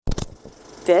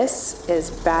This is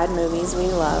Bad Movies We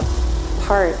Love,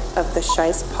 part of the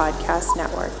Sheist Podcast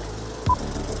Network.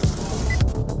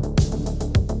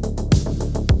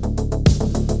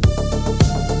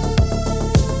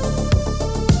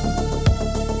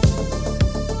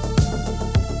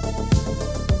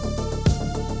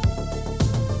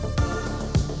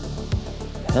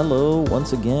 Hello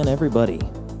once again, everybody.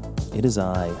 It is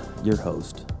I, your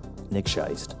host, Nick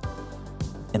Sheist,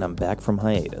 and I'm back from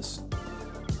hiatus.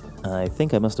 I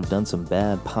think I must have done some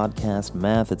bad podcast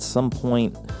math at some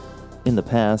point in the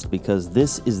past because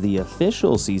this is the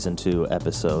official Season 2,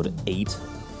 Episode 8,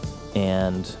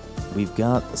 and we've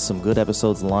got some good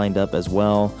episodes lined up as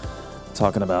well,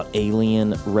 talking about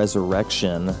Alien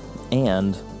Resurrection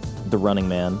and The Running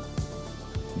Man.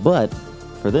 But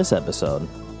for this episode,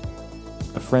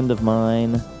 a friend of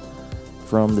mine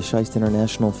from the Sheist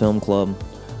International Film Club,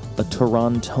 a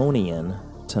Torontonian,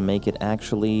 to make it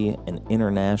actually an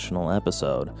international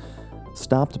episode,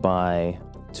 stopped by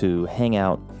to hang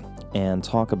out and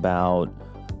talk about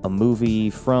a movie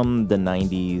from the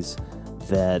 90s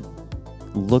that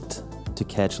looked to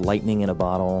catch lightning in a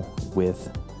bottle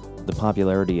with the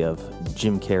popularity of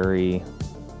Jim Carrey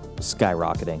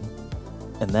skyrocketing.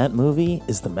 And that movie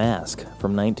is The Mask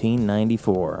from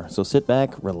 1994. So sit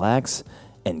back, relax,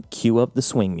 and cue up the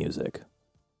swing music.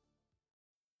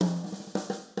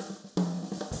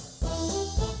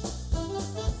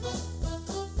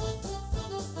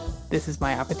 This is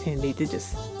my opportunity to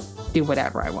just do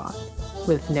whatever I want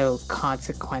with no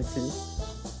consequences.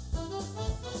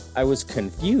 I was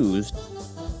confused.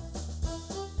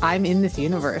 I'm in this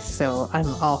universe, so I'm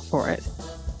all for it.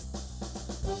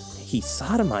 He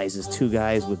sodomizes two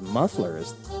guys with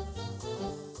mufflers.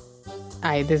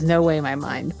 There's no way my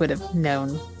mind would have known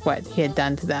what he had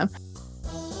done to them.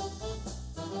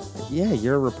 Yeah,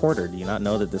 you're a reporter. Do you not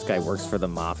know that this guy works for the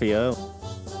mafia?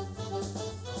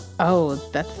 Oh,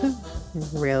 that's a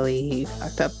really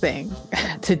fucked up thing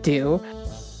to do.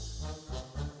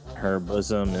 Her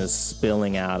bosom is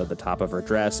spilling out of the top of her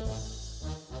dress.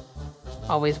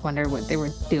 Always wondered what they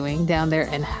were doing down there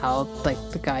and how,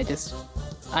 the guy just,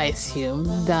 I assume,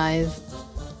 dies.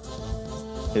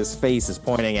 His face is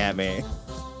pointing at me.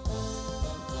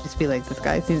 Just be like, this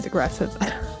guy seems aggressive.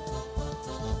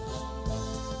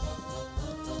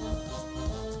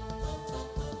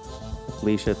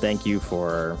 Felicia, thank you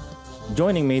for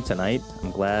joining me tonight.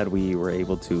 I'm glad we were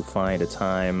able to find a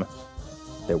time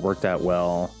that worked out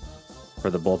well for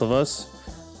the both of us.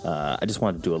 I just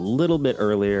wanted to do a little bit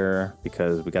earlier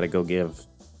because we got to go give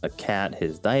a cat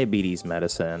his diabetes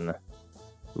medicine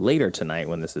later tonight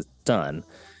when this is done.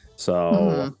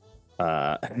 So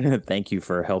thank you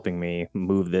for helping me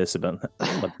move this about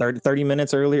 30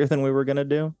 minutes earlier than we were going to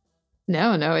do.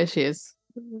 No issues.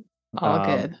 All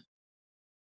good.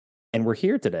 And we're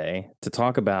here today to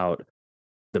talk about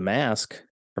The Mask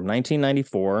from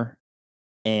 1994.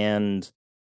 And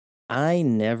I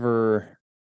never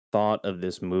thought of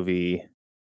this movie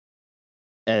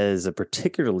as a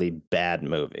particularly bad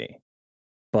movie.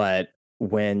 But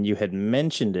when you had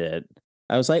mentioned it,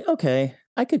 I was like, okay,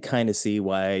 I could kind of see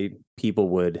why people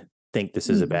would think this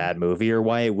is a bad movie or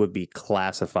why it would be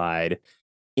classified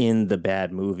in the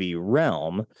bad movie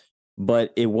realm.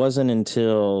 But it wasn't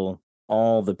until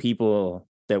all the people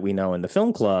that we know in the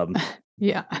film club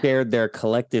shared their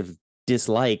collective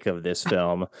dislike of this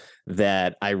film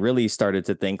that I really started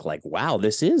to think wow,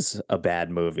 this is a bad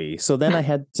movie. So then I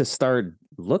had to start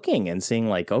looking and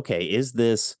seeing okay, is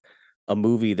this a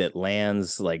movie that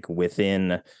lands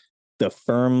within the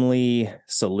firmly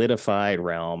solidified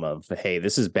realm of, hey,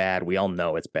 this is bad, we all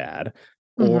know it's bad?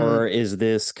 Or is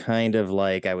this kind of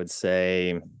I would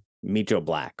say, Meet Joe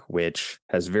Black, which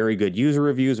has very good user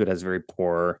reviews, but has very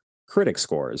poor critic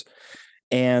scores?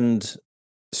 And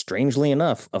strangely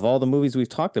enough, of all the movies we've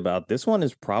talked about, this one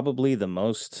is probably the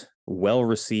most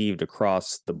well-received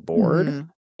across the board.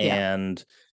 And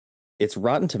its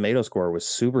Rotten Tomato score was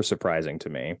super surprising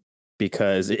to me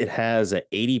because it has an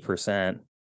 80%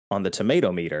 on the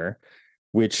tomato meter,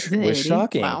 which was 80?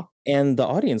 Shocking. Wow. And the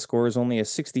audience score is only a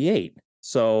 68.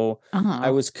 So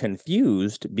I was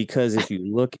confused because if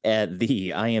you look at the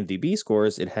IMDb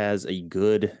scores, it has a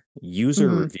good user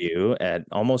review at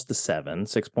almost a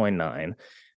 6.9,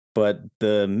 but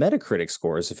the Metacritic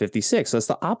score is a 56. That's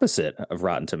the opposite of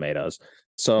Rotten Tomatoes.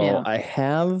 So I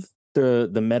have the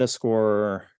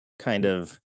Metascore kind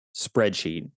of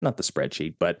spreadsheet, not the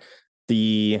spreadsheet, but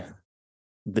the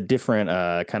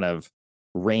different kind of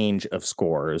range of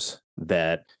scores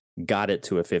that got it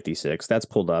to a 56. That's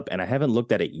pulled up, and I haven't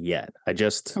looked at it yet. I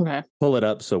just pull it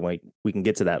up so we can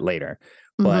get to that later.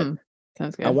 But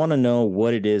Sounds good. I want to know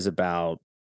what it is about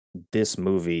this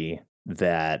movie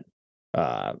that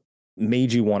uh,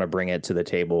 made you want to bring it to the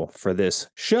table for this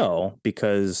show?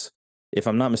 Because if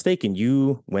I'm not mistaken,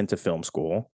 you went to film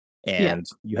school Yeah. and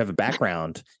you have a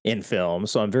background in film.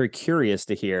 So I'm very curious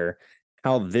to hear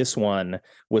how this one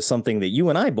was something that you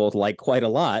and I both like quite a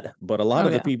lot, but a lot Oh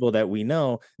of the yeah. people that we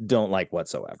know don't like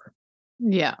whatsoever.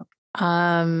 Yeah.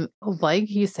 Like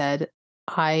you said,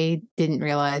 I didn't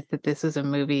realize that this was a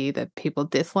movie that people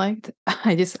disliked.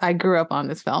 I grew up on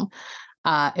this film.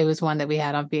 It was one that we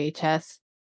had on VHS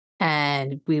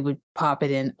and we would pop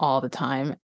it in all the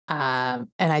time. And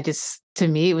to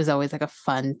me, it was always like a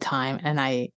fun time.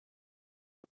 And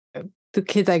the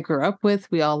kids I grew up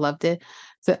with, we all loved it.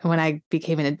 So when I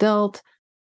became an adult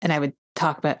and I would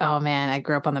talk about, oh man, I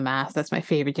grew up on The Mask. That's my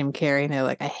favorite Jim Carrey. And they're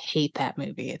like, I hate that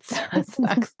movie. It sucks.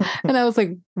 And I was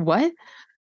like, what?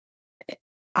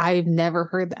 I've never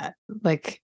heard that.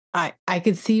 Like, I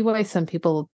could see why some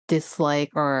people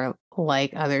dislike or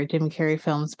like other Jim Carrey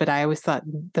films, but I always thought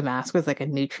The Mask was like a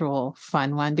neutral,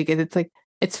 fun one because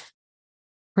it's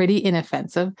pretty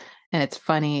inoffensive and it's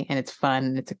funny and it's fun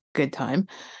and it's a good time.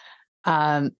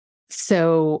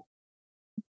 So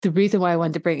the reason why I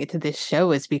wanted to bring it to this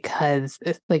show is because,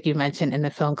 like you mentioned in the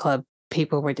film club,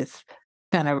 people were just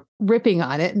kind of ripping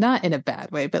on it, not in a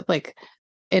bad way, but like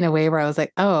in a way where I was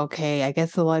like, oh, okay, I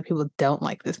guess a lot of people don't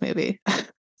like this movie.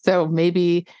 So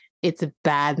maybe it's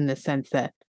bad in the sense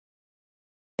that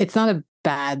it's not a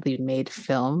badly made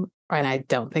film, and I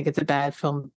don't think it's a bad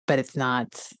film, but it's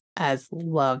not as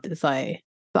loved as I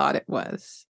thought it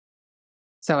was.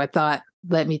 So I thought,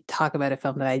 let me talk about a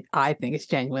film that I think is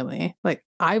genuinely, like,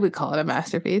 I would call it a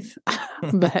masterpiece,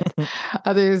 but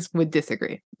others would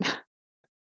disagree.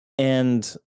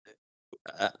 And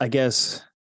I guess,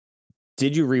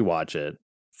 did you rewatch it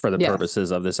for the Yes. purposes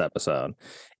of this episode?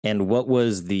 And what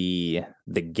was the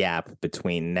gap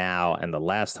between now and the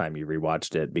last time you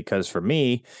rewatched it? Because for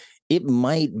me, it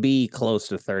might be close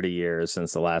to 30 years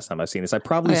since the last time I've seen this. I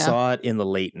probably saw it in the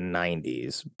late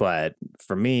 90s, but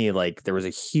for me, like, there was a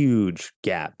huge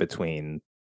gap between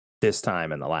this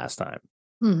time and the last time.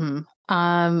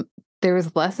 Mm-hmm. There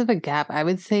was less of a gap. I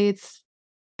would say it's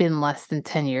been less than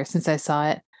 10 years since I saw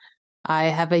it. I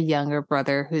have a younger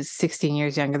brother who's 16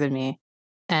 years younger than me.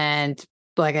 And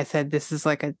like I said, this is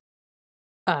like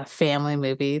a family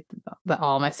movie that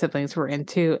all my siblings were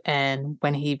into. And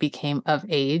when he became of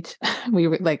age, we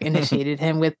were like initiated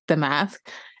him with The Mask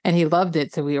and he loved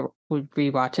it. So we would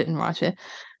rewatch it and watch it.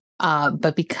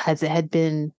 But because it had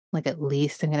been like at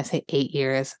least, I'm going to say 8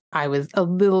 years, I was a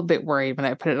little bit worried when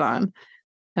I put it on.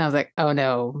 And I was like, oh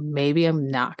no, maybe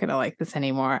I'm not going to like this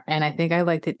anymore. And I think I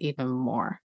liked it even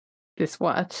more this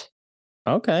watch.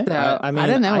 Okay. So I I mean,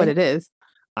 don't know what it is.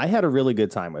 I had a really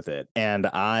good time with it. And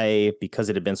because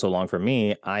it had been so long for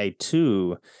me, I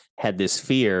too had this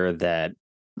fear that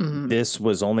this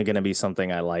was only going to be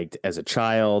something I liked as a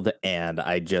child, and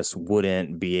I just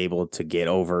wouldn't be able to get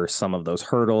over some of those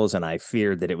hurdles. And I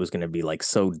feared that it was going to be like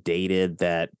so dated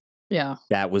that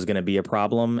that was going to be a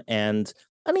problem. And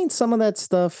I mean, some of that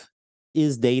stuff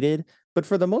is dated, but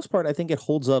for the most part, I think it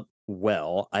holds up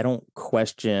well. I don't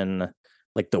question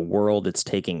like the world it's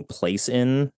taking place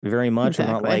in very much.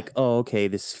 Exactly. I'm not like, oh, okay,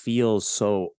 this feels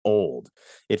so old.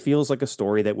 It feels like a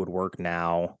story that would work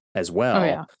now as well. Oh,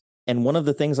 yeah. And one of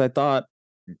the things I thought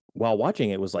while watching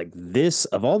it was like, this,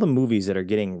 of all the movies that are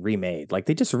getting remade, like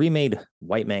they just remade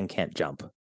White Man Can't Jump.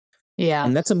 Yeah.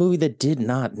 And that's a movie that did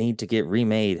not need to get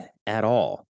remade at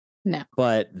all. No.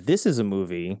 But this is a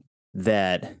movie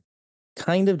that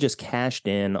kind of just cashed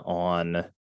in on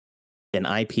an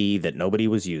IP that nobody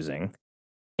was using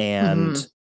and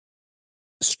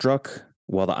struck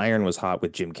while the iron was hot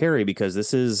with Jim Carrey,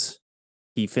 because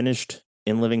he finished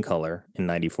In Living Color in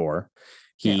 94.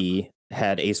 He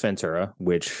had Ace Ventura,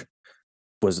 which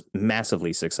was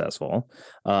massively successful,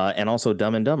 and also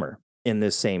Dumb and Dumber in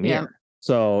this same year.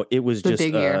 So it was just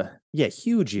big year.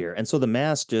 Huge year. And so The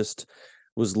Mask just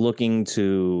was looking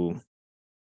to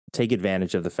take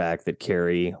advantage of the fact that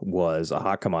Carrey was a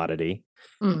hot commodity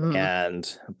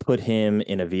and put him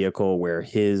in a vehicle where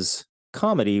his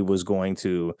comedy was going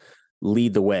to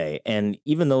lead the way. And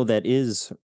even though that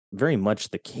is very much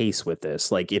the case with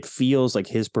this, like, it feels like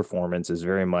his performance is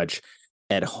very much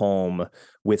at home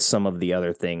with some of the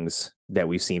other things that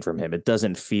we've seen from him. It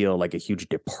doesn't feel like a huge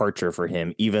departure for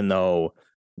him, even though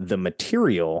the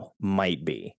material might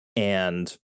be.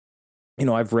 And, you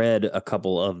know, I've read a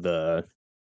couple of the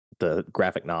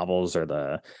graphic novels or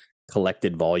the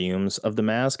collected volumes of The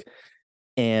Mask,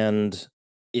 and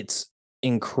it's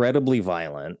incredibly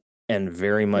violent and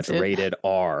very much rated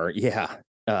R. Yeah.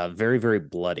 Very, very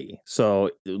bloody.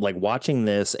 So like watching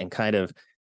this and kind of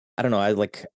I don't know.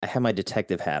 I had my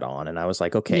detective hat on and I was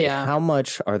like, okay, Yeah. how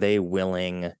much are they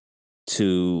willing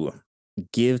to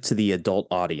give to the adult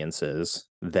audiences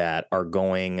that are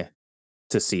going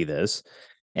to see this?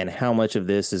 And how much of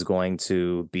this is going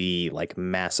to be like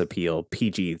mass appeal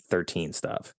PG-13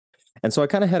 stuff? And so I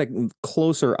kind of had a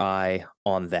closer eye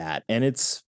on that. And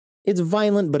it's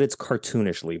violent, but it's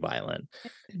cartoonishly violent.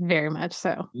 Very much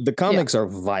so. The Yeah. comics are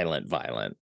violent.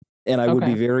 And I would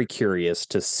be Okay. very curious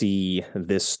to see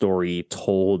this story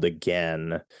told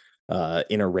again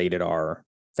in a rated R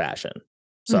fashion.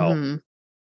 So Hmm.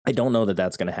 I don't know that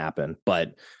that's going to happen,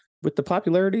 but with the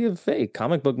popularity of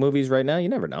comic book movies right now, you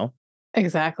never know.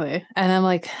 Exactly. And I'm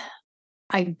like,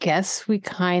 I guess we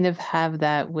kind of have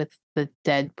that with the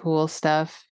Deadpool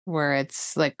stuff where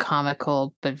it's like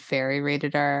comical but very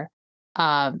rated R.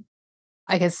 Um,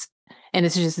 I guess, and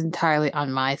this is just entirely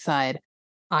on my side.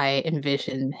 I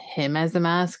envision him as the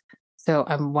mask. So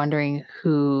I'm wondering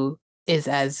who is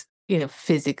as,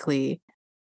 physically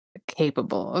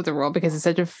capable of the role because it's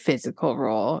such a physical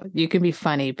role. You can be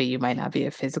funny, but you might not be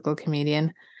a physical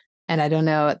comedian. And I don't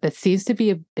know, that seems to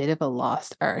be a bit of a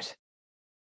lost art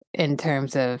in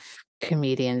terms of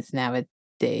comedians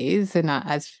nowadays. They're not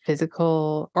as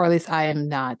physical, or at least I am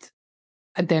not,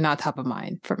 they're not top of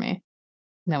mind for me.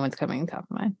 No one's coming top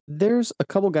of mind. There's a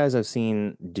couple guys I've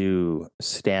seen do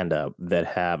stand up that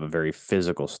have a very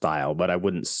physical style, but I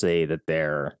wouldn't say that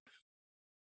they're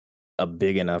a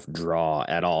big enough draw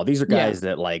at all. These are Yeah. guys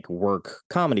that like work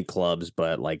comedy clubs,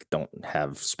 but like don't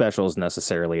have specials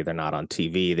necessarily. They're not on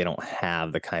TV. They don't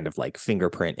have the kind of like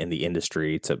fingerprint in the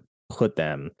industry to put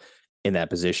them in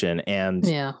that position. And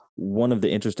Yeah. one of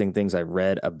the interesting things I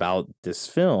read about this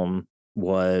film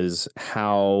was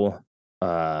how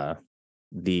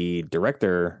the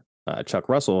director, Chuck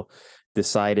Russell,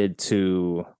 decided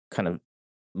to kind of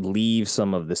leave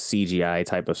some of the CGI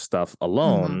type of stuff Hmm.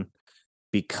 alone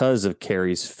because of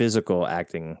Carrie's physical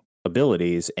acting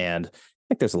abilities. And I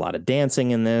think there's a lot of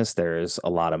dancing in this. There's a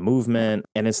lot of movement,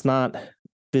 and it's not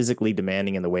physically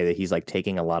demanding in the way that he's like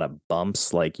taking a lot of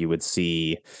bumps like you would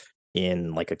see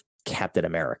in like a Captain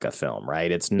America film,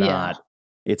 right? Yeah.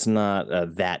 It's not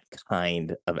that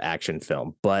kind of action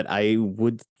film, but I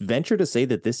would venture to say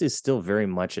that this is still very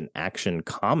much an action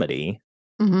comedy.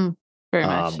 Hmm. Very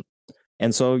much. Um,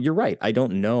 and so you're right. I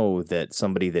don't know that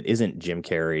somebody that isn't Jim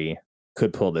Carrey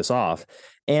could pull this off.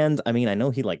 And I mean, I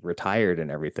know he like retired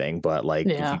and everything, but like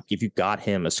Yeah. if you got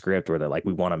him a script where they're like,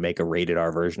 we want to make a rated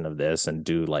R version of this and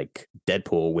do like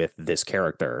Deadpool with this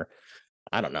character,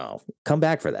 I don't know. Come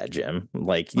back for that, Jim.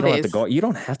 Like Please. you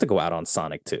don't have to go out on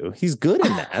Sonic 2. He's good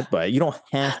in that, but you don't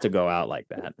have to go out like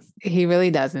that. He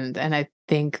really doesn't. And I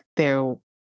think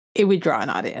it would draw an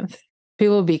audience.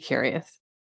 People would be curious,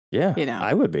 Yeah, you know?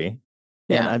 I would be. And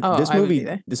Yeah. Oh, I would be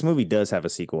there. this movie does have a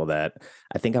sequel that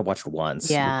I think I watched once.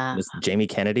 Yeah. It's Jamie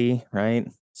Kennedy, right?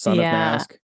 Son of Yeah.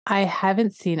 Mask. I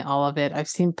haven't seen all of it. I've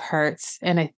seen parts,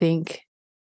 and I think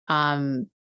um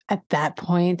at that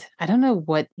point, I don't know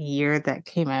what year that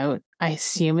came out. I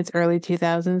assume it's early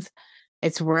 2000s.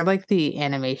 It's where like the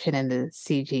animation and the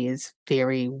CG is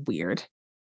very weird.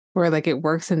 Where like it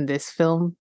works in this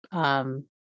film, um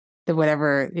the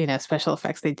whatever, special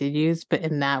effects they did use, but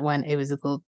in that one it was a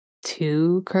little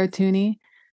too cartoony.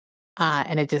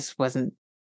 And it just wasn't,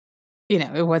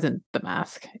 it wasn't The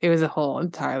Mask. It was a whole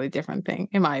entirely different thing,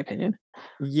 in my opinion.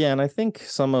 Yeah, and I think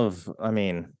I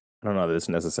mean, I don't know that it's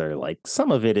necessarily like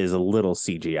some of it is a little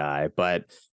CGI, but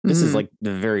this is Mhm. like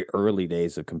the very early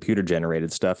days of computer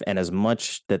generated stuff. And as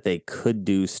much that they could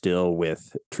do still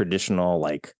with traditional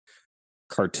like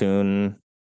cartoon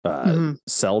Mhm.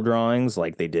 cell drawings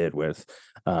like they did with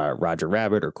Roger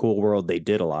Rabbit or Cool World, they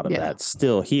did a lot of Yeah. that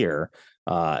still here.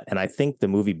 And I think the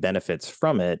movie benefits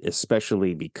from it,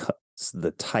 especially because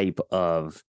the type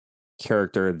of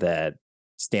character that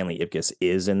Stanley Ipkiss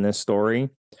is in this story.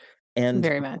 And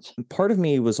Very much. part of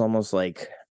me was almost like,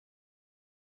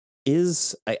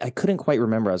 I couldn't quite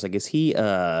remember. I was like, is he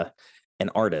an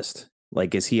artist?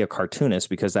 Like, is he a cartoonist?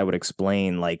 Because that would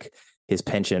explain like his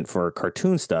penchant for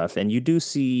cartoon stuff. And you do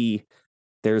see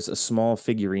there's a small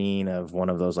figurine of one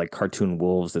of those like cartoon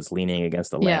wolves that's leaning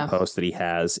against the Yeah. lamppost that he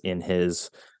has in his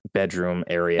bedroom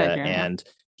area. Bedroom, yeah. And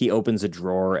he opens a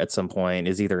drawer at some point,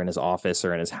 is either in his office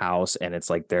or in his house. And it's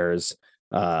like there's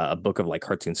a book of like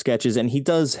cartoon sketches. And he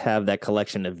does have that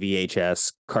collection of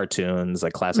VHS cartoons,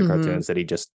 like classic Mhm. cartoons that he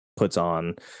just puts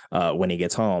on when he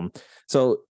gets home.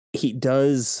 So he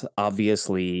does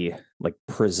obviously like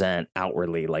present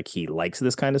outwardly like he likes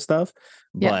this kind of stuff,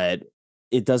 Yeah. but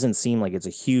it doesn't seem like it's a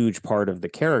huge part of the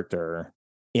character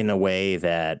in a way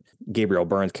that Gabriel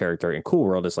Byrne's character in Cool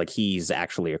World is like, he's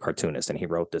actually a cartoonist and he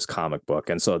wrote this comic book.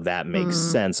 And so that makes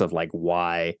sense of like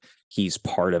why he's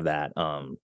part of that.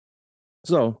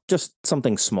 So just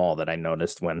something small that I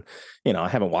noticed when, I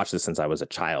haven't watched this since I was a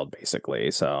child,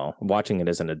 basically. So watching it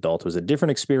as an adult was a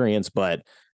different experience, but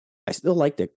I still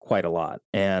liked it quite a lot.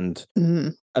 And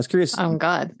I was curious, oh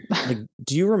God. like,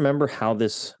 do you remember how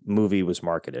this movie was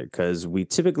marketed? Because we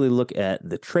typically look at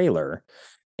the trailer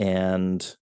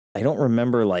and I don't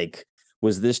remember, like,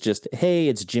 was this just, hey,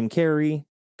 it's Jim Carrey,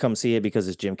 come see it because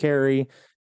it's Jim Carrey?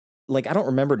 Like, I don't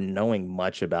remember knowing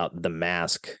much about the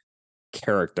Mask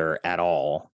character at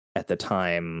all at the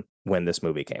time when this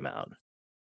movie came out.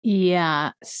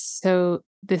 Yeah. So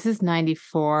this is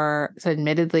 94. So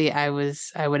admittedly, I would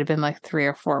have been like 3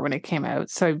 or 4 when it came out.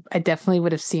 So I definitely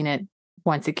would have seen it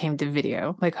once it came to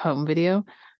video, like home video.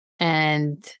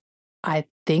 And I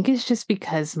think it's just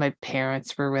because my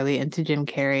parents were really into Jim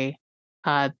Carrey.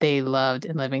 They loved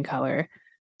In Living Color.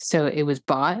 So it was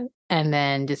bought. And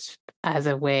then just as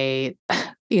a way, as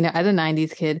a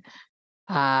 90s kid,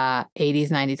 80s,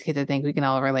 90s kids, I think we can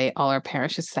all relate. All our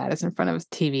parents just sat us in front of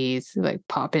TVs, like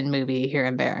pop in movie here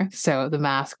and there. So The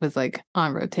Mask was like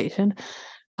on rotation.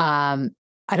 I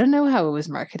don't know how it was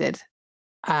marketed,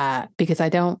 because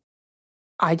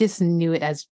I just knew it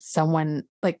as someone,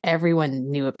 like everyone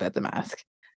knew about The Mask.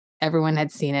 Everyone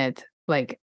had seen it.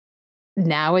 Like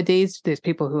nowadays, there's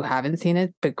people who haven't seen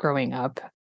it, but growing up,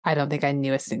 I don't think I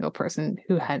knew a single person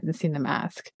who hadn't seen The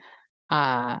Mask.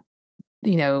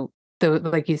 You know,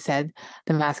 like you said,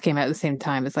 The Mask came out at the same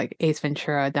time as like Ace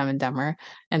Ventura, Dumb and Dumber,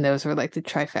 and those were like the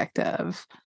trifecta of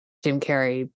Jim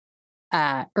Carrey,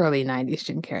 early 90s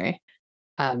Jim Carrey.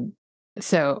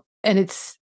 So, and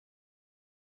it's,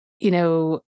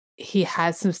 he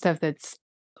has some stuff that's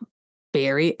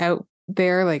very out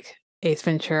there, like Ace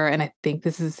Ventura, and I think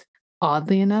this is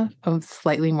oddly enough,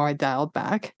 slightly more dialed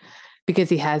back because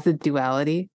he has the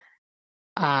duality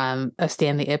of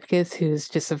Stanley Ipkiss, who's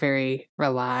just a very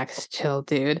relaxed, chill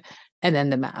dude, and then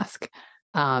The Mask.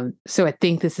 So I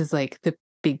think this is like the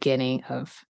beginning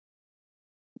of,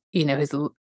 his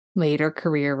later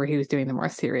career where he was doing the more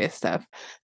serious stuff.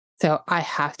 So I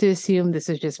have to assume this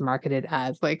is just marketed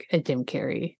as like a Jim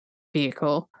Carrey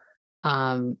vehicle.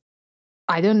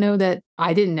 I don't know that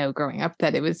I didn't know growing up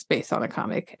that it was based on a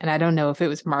comic, and I don't know if it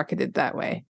was marketed that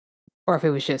way or if it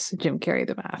was just Jim Carrey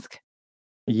The Mask.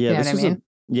 Yeah, You know what I mean?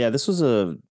 this was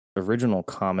a original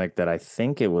comic that I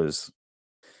think it was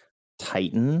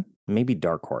Titan, maybe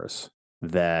Dark Horse,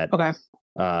 that Okay.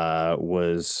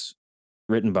 was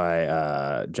written by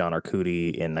John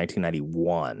Arcudi in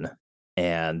 1991,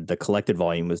 and the collected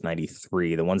volume was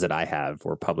 93. The ones that I have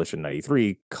were published in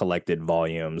 93, collected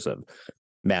volumes of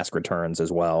Mask Returns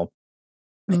as well.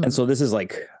 And so this is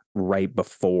like right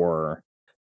before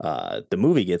the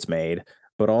movie gets made,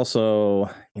 but also,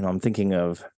 I'm thinking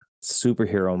of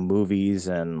superhero movies,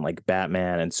 and like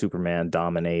Batman and Superman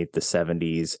dominate the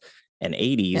 70s and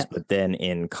 80s. Yeah. But then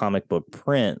in comic book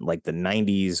print, like the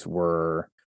 90s were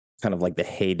kind of like the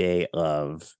heyday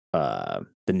of the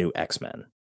new X-Men.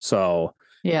 So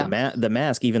Yeah. the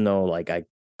Mask, even though like I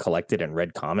collected and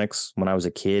read comics when I was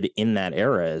a kid in that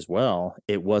era as well,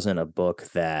 it wasn't a book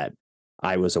that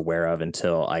I was aware of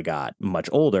until I got much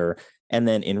older. And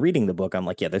then in reading the book, I'm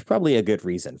like, yeah, there's probably a good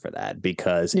reason for that,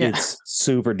 because Yeah. it's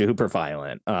super duper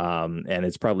violent. And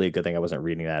it's probably a good thing I wasn't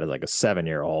reading that as like a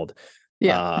 7-year-old.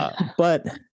 Yeah. But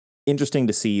interesting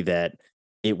to see that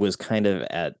it was kind of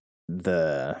at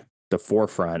the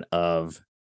forefront of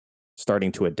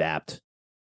starting to adapt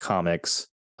comics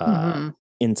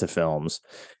into films.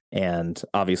 And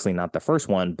obviously not the first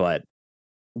one, but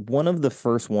one of the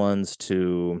first ones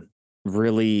to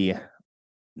really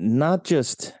not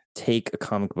just take a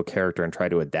comic book character and try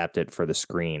to adapt it for the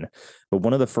screen, but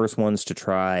one of the first ones to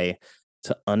try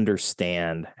to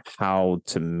understand how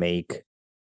to make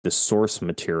the source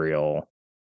material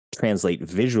translate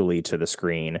visually to the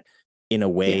screen in a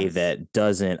way that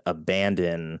doesn't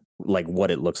abandon like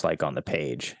what it looks like on the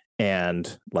page.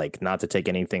 And like, not to take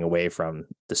anything away from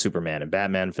the Superman and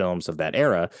Batman films of that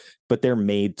era, but they're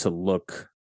made to look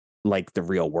like the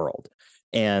real world.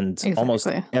 And almost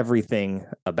everything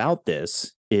about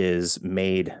this is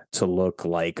made to look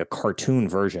like a cartoon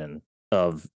version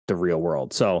of the real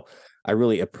world. So I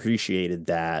really appreciated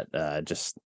that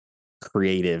just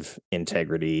creative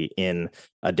integrity in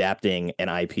adapting an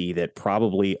IP that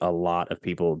probably a lot of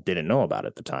people didn't know about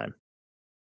at the time.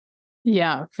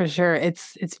 Yeah, for sure.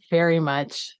 It's very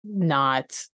much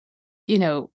not,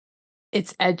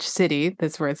 it's Edge City,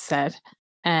 that's where it's set.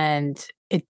 And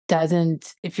it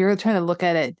doesn't, if you're trying to look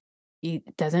at it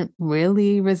it doesn't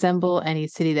really resemble any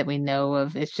city that we know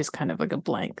of. It's just kind of like a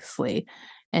blank slate.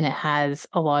 And it has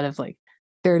a lot of like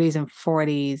 30s and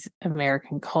 40s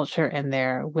American culture in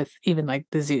there, with even like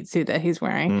the zoot suit that he's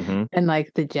wearing Mm-hmm. and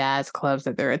like the jazz clubs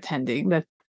that they're attending.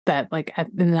 That like at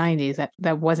the 90s,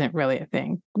 that wasn't really a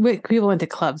thing. People went to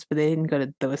clubs, but they didn't go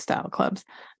to those style clubs.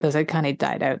 Those had kind of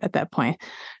died out at that point.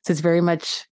 So it's very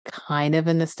much kind of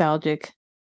a nostalgic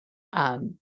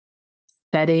um,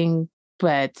 setting,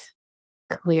 but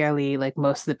clearly like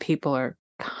most of the people are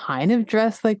kind of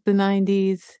dressed like the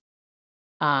 90s.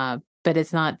 But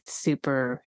it's not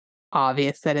super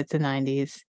obvious that it's the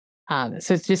 90s.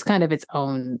 So it's just kind of its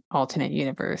own alternate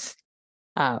universe,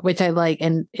 which I like.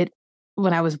 And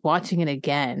when I was watching it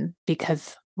again,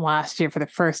 because last year for the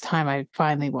first time I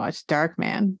finally watched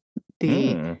Darkman,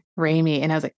 the Raimi,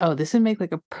 and I was like, oh, this would make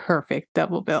like a perfect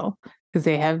double bill, because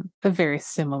they have a very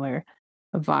similar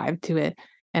vibe to it,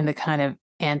 and the kind of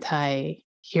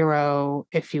anti-hero,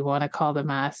 if you want to call the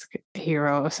Mask a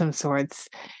hero of some sorts.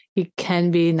 He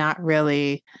can be, not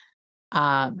really.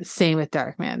 Same with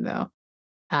Darkman though.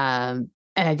 And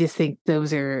I just think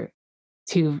those are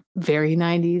two very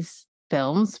 90s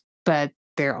films, but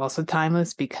they're also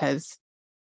timeless because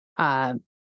I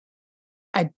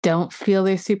don't feel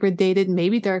they're super dated.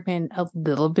 Maybe Darkman a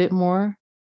little bit more,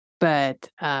 but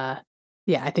yeah,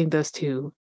 I think those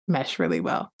two mesh really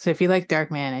well. So if you like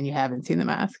Darkman and you haven't seen The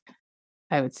Mask,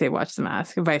 I would say watch The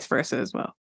Mask, and vice versa as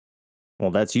well. Well,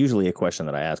 that's usually a question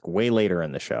that I ask way later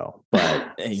in the show,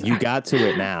 but you got to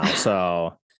it now.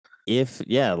 So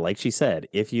like she said,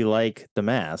 if you like The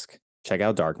Mask, check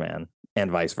out Darkman, and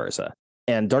vice versa.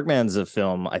 And Darkman's a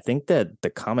film, I think that the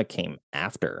comic came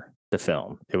after the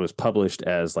film. It was published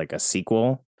as like a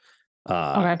sequel.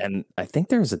 Okay. And I think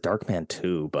there's a Darkman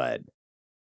 2, but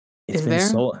it's Is been there?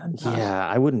 so, Gosh. yeah,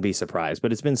 I wouldn't be surprised,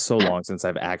 but it's been so long since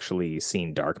I've actually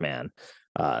seen Darkman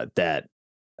that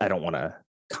I don't want to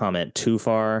comment too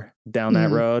far down that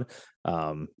road.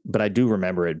 But I do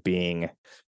remember it being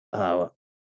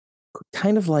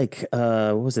kind of like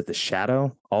what was it, The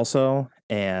Shadow also,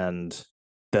 and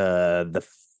the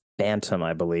Phantom,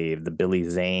 I believe, the Billy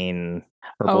Zane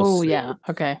purple suit. Yeah.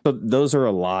 Okay. So those are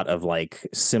a lot of like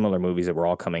similar movies that were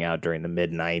all coming out during the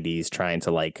mid 90s, trying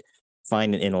to like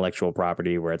find an intellectual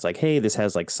property where it's like, hey, this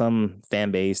has like some fan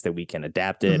base that we can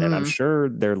adapt it. And I'm sure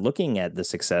they're looking at the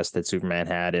success that Superman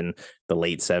had in the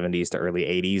late 70s to early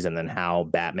 80s, and then how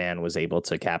Batman was able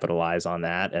to capitalize on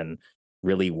that and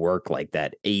really work like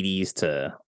that 80s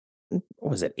to,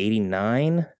 what was it,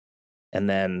 89? And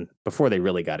then before they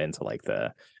really got into like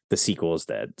the sequels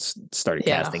that started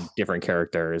casting different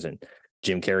characters, and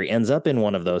Jim Carrey ends up in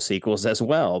one of those sequels as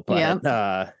well.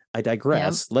 But I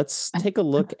digress. Let's take a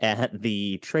look at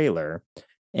the trailer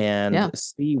and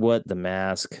see what The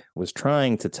Mask was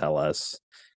trying to tell us,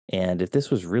 and if this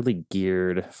was really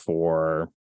geared for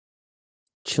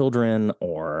children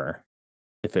or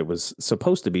if it was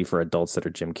supposed to be for adults that are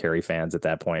Jim Carrey fans at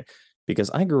that point.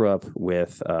 Because I grew up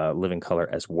with Living Color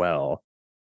as well.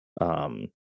 And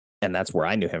that's where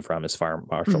I knew him from, as Fire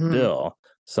Marshal Bill.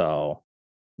 So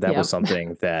that was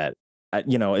something that,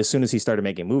 as soon as he started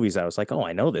making movies, I was like, oh,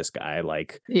 I know this guy.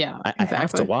 Like, I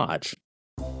have to watch.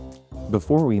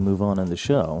 Before we move on in the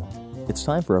show, it's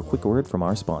time for a quick word from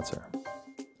our sponsor.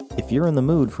 If you're in the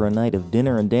mood for a night of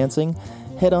dinner and dancing,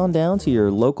 head on down to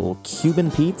your local Cuban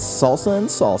Pete's Salsa and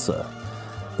Salsa.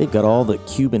 They've got all the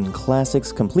Cuban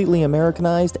classics completely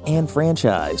Americanized and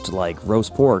franchised, like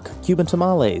roast pork, Cuban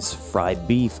tamales, fried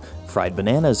beef, fried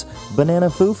bananas, banana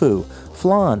fufu,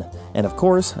 flan, and of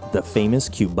course, the famous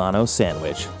Cubano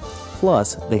sandwich.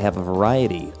 Plus, they have a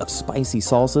variety of spicy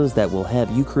salsas that will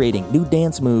have you creating new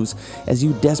dance moves as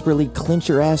you desperately clench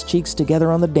your ass cheeks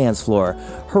together on the dance floor.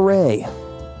 Hooray!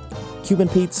 Cuban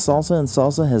Pete's Salsa and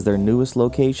Salsa has their newest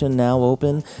location now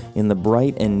open in the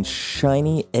bright and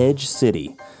shiny Edge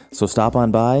City. So stop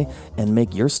on by and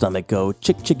make your stomach go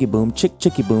chick chicky boom, chick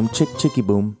chicky boom, chick chicky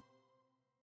boom.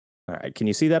 All right, can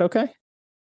you see that okay?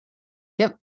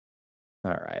 Yep.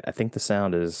 All right, I think the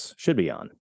sound should be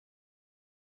on.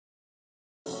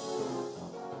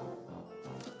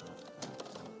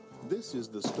 This is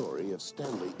the story of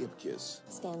Stanley Ipkiss.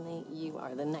 Stanley, you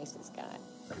are the nicest guy.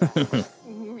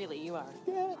 Really, you are.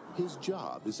 Yeah. His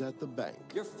job is at the bank.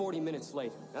 You're 40 minutes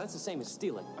late. Now, that's the same as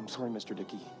stealing. I'm sorry, Mr.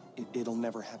 Dickey. It'll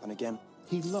never happen again.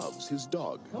 He loves his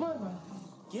dog. Come on, bro.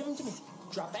 Give him to me.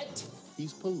 Drop it.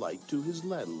 He's polite to his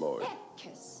landlord.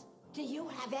 Ipkiss, do you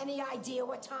have any idea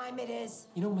what time it is?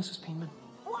 You know, Mrs. Peenman?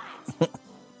 What?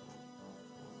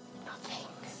 Nothing.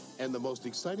 And the most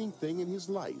exciting thing in his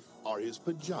life are his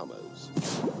pajamas.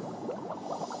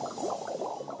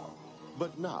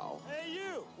 But now, Hey,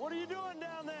 you! What are you doing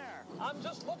down there? I'm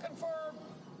just looking for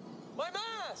my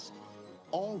mask.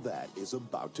 all that is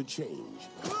about to change.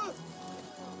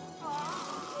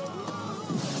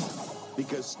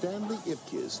 Because Stanley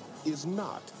Ipkiss is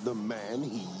not the man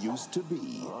he used to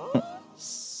be.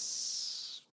 Spoken!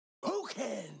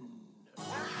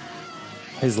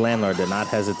 His landlord did not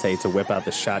hesitate to whip out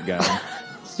the shotgun.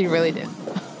 She really did.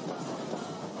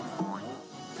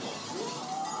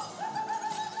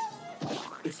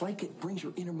 It's like it brings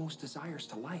your innermost desires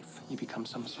to life. You become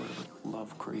some sort of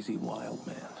love-crazy wild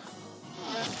man.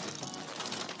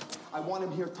 I want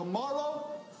him here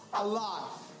tomorrow, alive.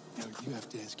 Now you have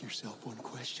to ask yourself one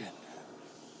question.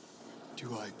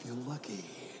 Do I feel lucky?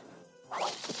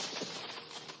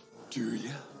 Do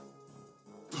ya?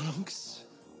 Punks?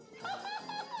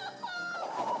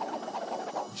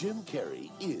 Jim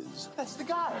Carrey is That's the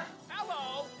guy.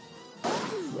 Hello.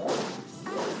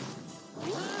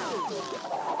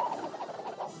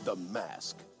 The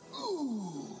Mask.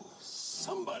 Ooh,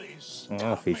 somebody's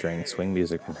Featuring swing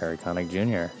music from Harry Connick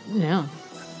Jr. Yeah.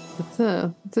 It's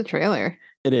a trailer.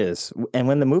 It is. And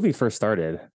when the movie first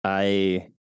started, I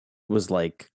was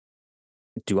like,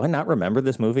 do I not remember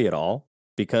this movie at all?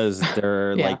 Because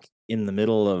they're Yeah. like in the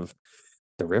middle of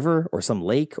the river or some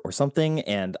lake or something.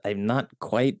 And I'm not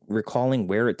quite recalling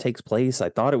where it takes place. I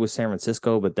thought it was San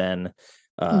Francisco, but then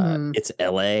it's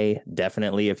LA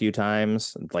definitely a few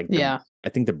times. Like, I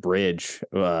think the bridge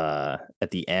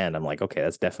at the end, I'm like, okay,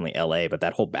 that's definitely LA, but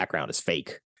that whole background is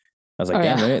fake. I was like,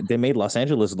 damn, they made Los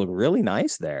Angeles look really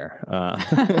nice there.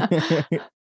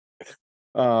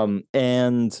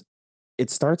 And it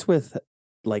starts with,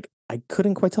 like, I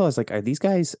couldn't quite tell. I was like, are these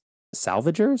guys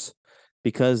salvagers?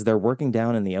 Because they're working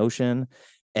down in the ocean,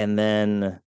 and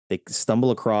then they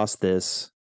stumble across this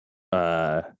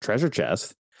treasure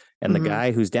chest, and the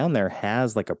guy who's down there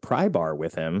has like a pry bar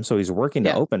with him, so he's working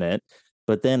to open it,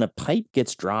 but then a pipe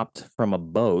gets dropped from a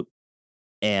boat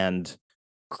and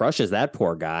crushes that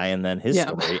poor guy, and then his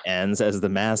story ends as the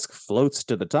mask floats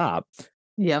to the top.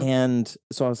 And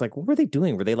so I was like, what were they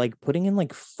doing? Were they like putting in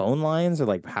like phone lines or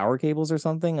like power cables or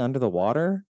something under the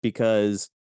water? Because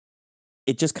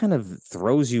it just kind of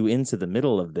throws you into the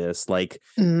middle of this. Like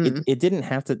it didn't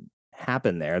have to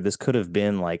happen there. This could have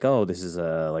been like, oh, this is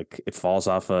like it falls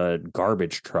off a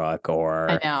garbage truck,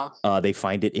 or they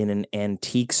find it in an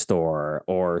antique store,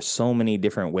 or so many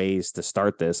different ways to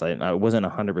start this. I wasn't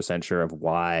 100% sure of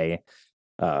why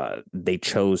they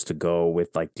chose to go with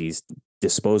like these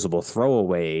disposable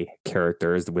throwaway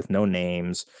characters with no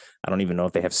names. I don't even know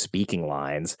if they have speaking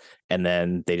lines. And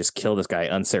then they just kill this guy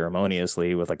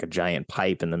unceremoniously with like a giant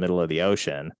pipe in the middle of the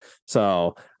ocean.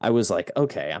 So I was like,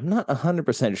 okay, I'm not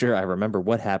 100% sure I remember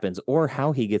what happens or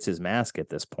how he gets his mask at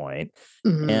this point.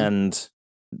 And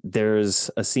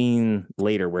there's a scene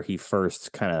later where he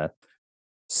first kind of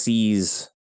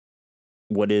sees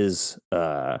what is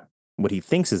what he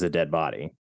thinks is a dead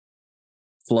body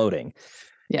floating.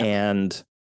 And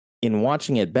in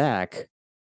watching it back,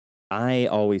 I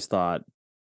always thought,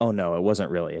 oh no, it wasn't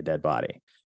really a dead body.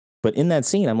 But in that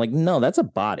scene, I'm like, no, that's a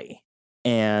body.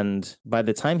 And by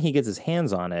the time he gets his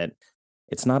hands on it,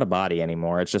 it's not a body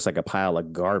anymore. It's just like a pile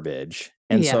of garbage.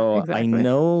 And I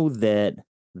know that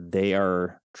they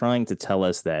are trying to tell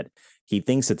us that he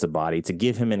thinks it's a body to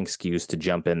give him an excuse to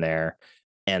jump in there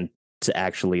and to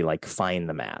actually like find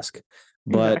the mask.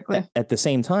 But at the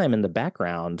same time, in the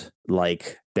background,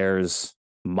 like there's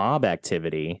mob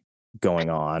activity going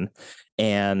on,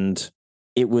 and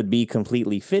it would be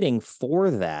completely fitting for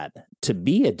that to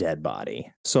be a dead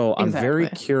body. So I'm very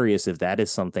curious if that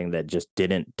is something that just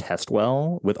didn't test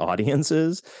well with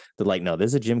audiences. That like, no, this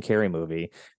is a Jim Carrey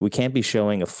movie. We can't be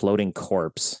showing a floating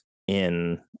corpse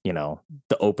in, you know,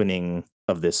 the opening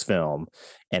of this film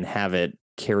and have it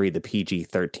carry the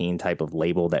PG-13 type of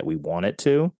label that we want it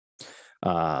to.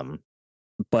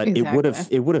 But it would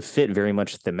have fit very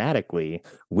much thematically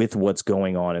with what's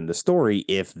going on in the story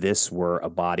if this were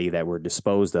a body that were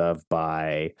disposed of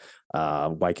by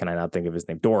why can I not think of his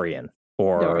name, Dorian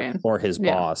or his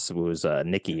boss, who was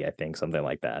Nikki, I think, something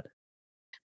like that.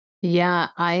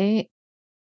 I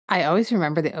always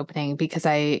remember the opening because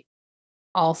I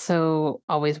also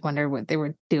always wondered what they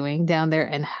were doing down there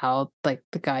and how like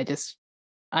the guy just,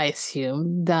 I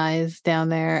assume, dies down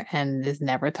there and is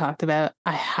never talked about.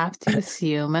 I have to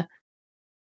assume,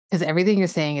 because everything you're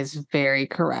saying is very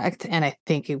correct. And I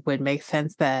think it would make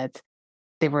sense that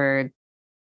they were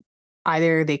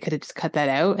either they could have just cut that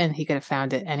out and he could have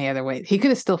found it any other way. He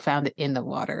could have still found it in the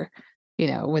water, you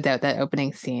know, without that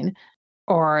opening scene.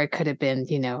 Or it could have been,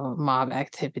 you know, mob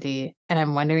activity. And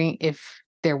I'm wondering if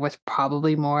there was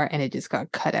probably more and it just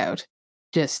got cut out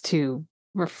just to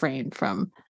refrain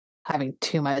from having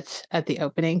too much at the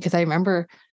opening, because I remember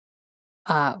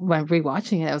when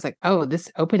rewatching it, I was like, oh,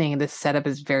 this opening and this setup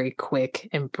is very quick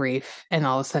and brief, and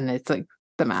all of a sudden it's like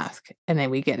the mask, and then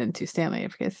we get into Stanley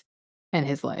Ipkiss and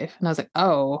his life, and I was like,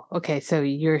 oh, okay, so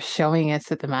you're showing us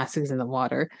that the mask is in the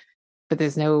water, but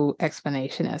there's no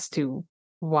explanation as to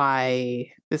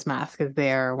why this mask is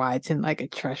there, why it's in like a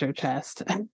treasure chest,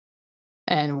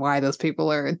 and why those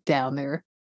people are down there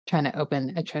trying to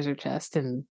open a treasure chest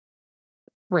in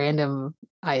random,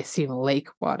 I assume, lake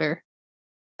water,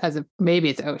 as a maybe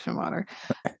it's ocean water,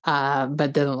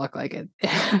 but doesn't look like it.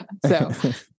 So,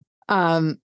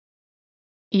 um,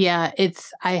 yeah,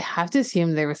 I have to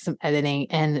assume there was some editing,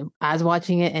 and as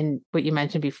watching it, and what you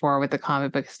mentioned before with the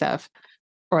comic book stuff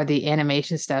or the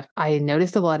animation stuff, I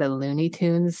noticed a lot of Looney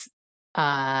Tunes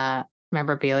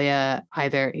memorabilia.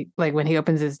 Either like when he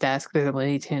opens his desk, there's a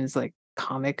Looney Tunes like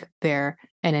comic there,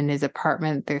 and in his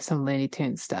apartment there's some Looney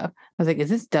Tunes stuff. I was like, is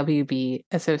this WB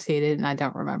associated? And I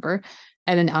don't remember.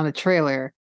 And then on the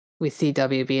trailer we see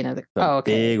WB, and I was like, The oh,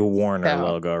 okay, big Warner so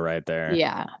logo right there.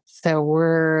 yeah, so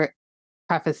we're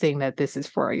prefacing that this is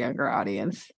for a younger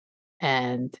audience,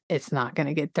 and it's not going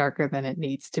to get darker than it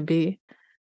needs to be.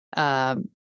 um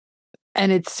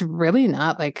and it's really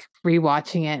not, like,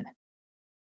 rewatching it.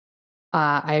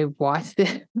 I watched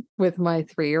it with my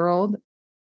 3-year-old.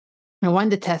 I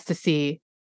wanted to test to see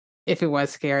if it was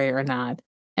scary or not.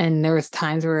 And there was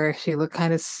times where she looked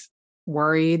kind of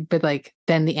worried, but like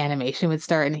then the animation would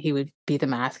start and he would be the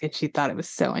mask, and she thought it was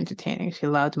so entertaining. She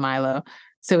loved Milo.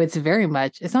 So it's very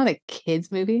much, it's not a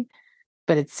kids movie,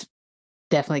 but it's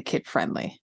definitely kid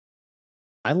friendly.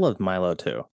 I loved Milo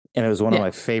too. And it was one of Yeah.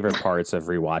 my favorite parts of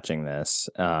rewatching this.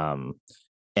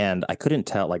 And I couldn't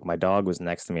tell, like, my dog was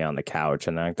next to me on the couch,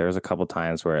 and like there was a couple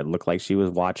times where it looked like she was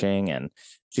watching, and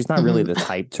she's not really the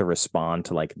type to respond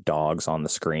to like dogs on the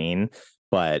screen,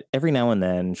 but every now and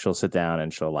then she'll sit down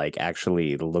and she'll like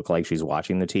actually look like she's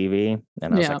watching the TV.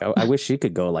 And I was like, I wish she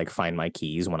could go like find my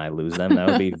keys when I lose them. That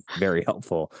would be very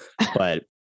helpful. But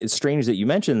it's strange that you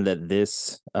mentioned that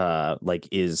this like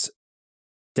is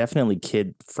definitely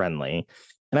kid friendly,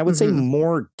 and I would say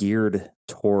more geared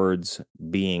towards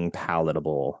being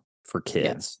palatable for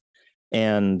kids.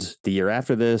 And the year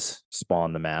after this,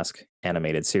 Spawn the Mask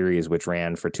animated series, which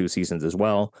ran for 2 seasons as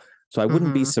well. So I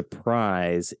wouldn't be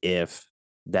surprised if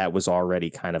that was already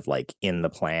kind of like in the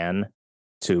plan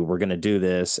to, we're going to do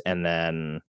this, and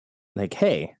then like,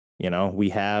 hey, you know, we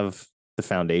have the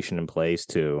foundation in place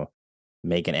to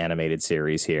make an animated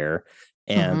series here.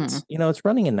 And, you know, it's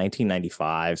running in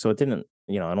 1995, so it didn't,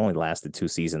 you know, it only lasted 2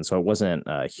 seasons, so it wasn't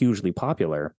hugely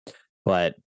popular.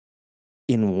 But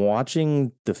in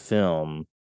watching the film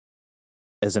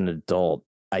as an adult,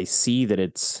 I see that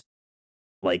it's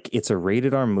like, it's a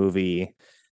rated R movie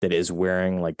that is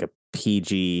wearing like a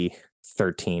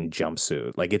PG-13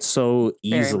 jumpsuit. Like, it's so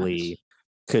easily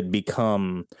could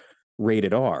become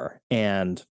rated R.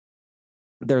 And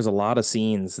there's a lot of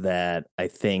scenes that I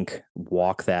think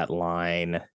walk that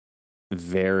line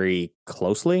very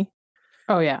closely.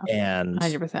 Oh yeah. And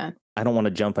 100%. I don't want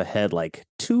to jump ahead like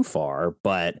too far,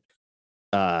 but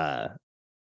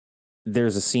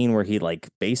there's a scene where he like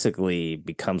basically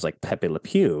becomes like Pepe Le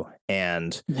Pew,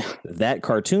 and that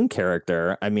cartoon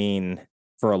character, I mean,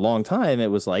 for a long time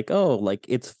it was like, oh, like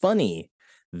it's funny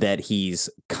that he's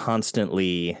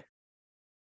constantly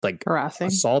like harassing,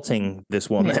 assaulting this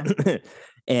woman.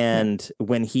 And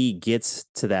when he gets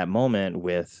to that moment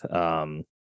with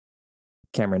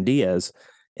Cameron Diaz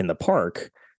in the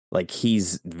park, like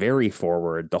he's very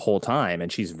forward the whole time,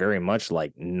 and she's very much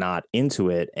like not into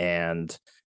it. And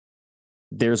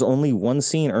there's only one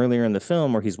scene earlier in the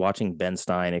film where he's watching Ben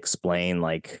Stein explain,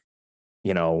 like,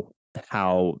 you know,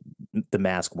 how the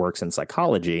mask works in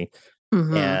psychology,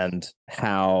 and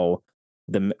how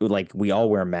the like we all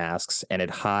wear masks and it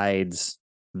hides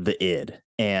the id.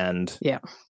 And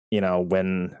you know,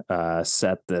 when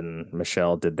Seth and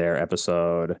Michelle did their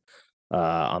episode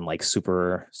on like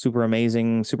super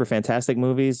amazing, super fantastic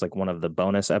movies, like one of the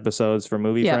bonus episodes for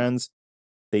Movie Friends,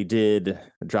 they did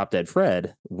Drop Dead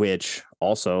Fred, which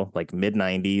also like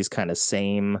mid-90s kind of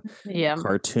same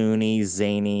cartoony,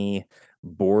 zany,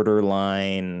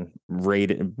 borderline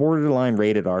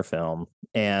rated R film.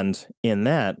 And in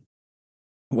that,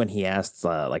 when he asked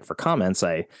like for comments,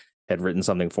 I had written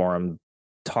something for him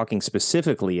talking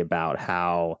specifically about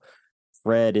how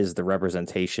Fred is the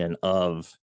representation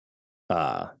of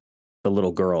the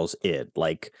little girl's id.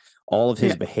 Like all of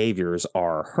his behaviors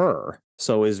are her.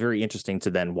 So it's very interesting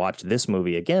to then watch this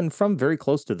movie again from very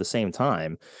close to the same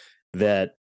time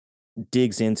that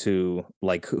digs into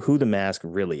like who the mask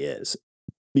really is.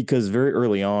 Because very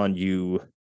early on, you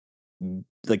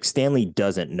like Stanley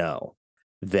doesn't know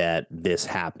that this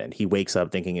happened. He wakes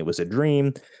up thinking it was a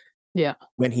dream. Yeah.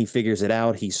 When he figures it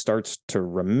out, he starts to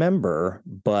remember,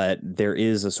 but there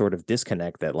is a sort of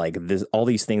disconnect that like all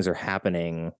these things are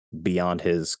happening beyond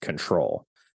his control.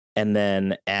 And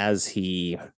then as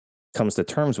he comes to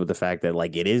terms with the fact that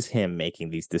like it is him making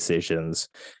these decisions,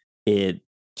 it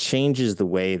changes the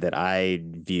way that I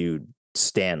viewed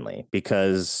Stanley,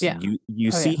 because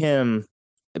you see him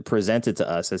presented to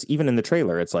us as, even in the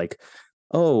trailer, it's like,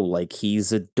 oh, like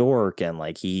he's a dork, and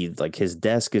like his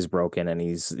desk is broken, and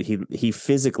he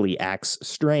physically acts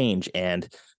strange, and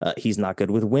he's not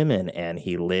good with women, and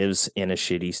he lives in a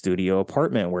shitty studio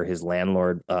apartment where his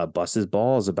landlord busts his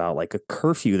balls about like a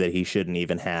curfew that he shouldn't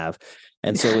even have.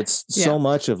 And so it's so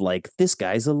much of like, this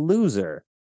guy's a loser.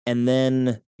 And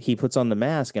then he puts on the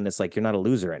mask and it's like, you're not a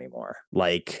loser anymore.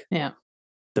 Like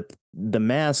the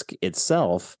mask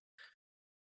itself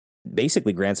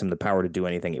basically grants him the power to do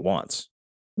anything he wants.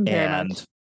 Very much.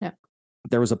 Yeah.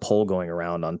 There was a poll going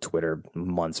around on Twitter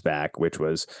months back, which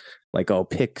was like, oh,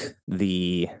 pick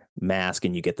the mask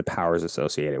and you get the powers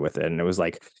associated with it. And it was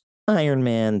like Iron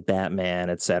Man, Batman,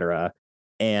 etc.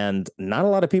 And not a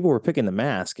lot of people were picking the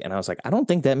mask. And I was like, I don't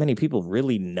think that many people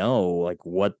really know like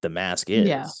what the mask is.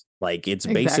 Yeah. Like it's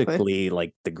basically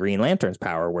like the Green Lantern's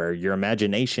power, where your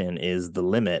imagination is the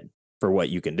limit for what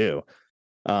you can do.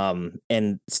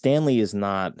 And Stanley is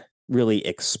not really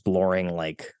exploring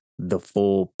like the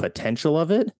full potential of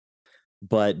it,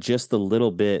 but just the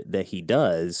little bit that he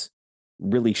does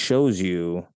really shows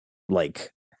you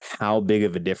like how big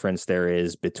of a difference there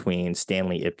is between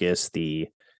Stanley Ipkiss, the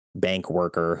bank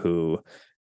worker who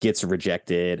gets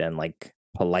rejected and like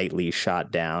politely shot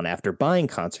down after buying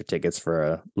concert tickets for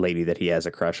a lady that he has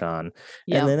a crush on.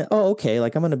 And then, oh, okay,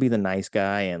 like I'm going to be the nice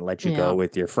guy and let you go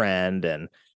with your friend. And,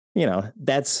 you know,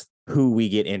 that's who we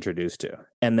get introduced to.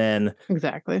 And then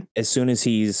as soon as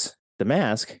he's the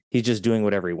mask, he's just doing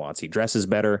whatever he wants. He dresses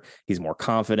better. He's more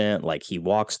confident. Like he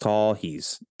walks tall.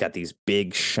 He's got these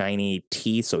big shiny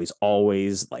teeth. So he's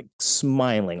always like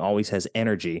smiling, always has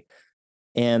energy.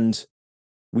 And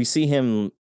we see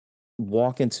him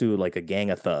walk into like a gang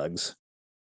of thugs,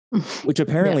 which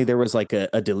apparently there was like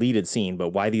a deleted scene, but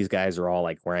why these guys are all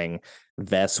like wearing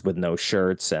vests with no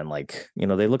shirts and like, you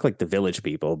know, they look like the Village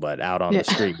People, but out on the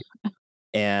street.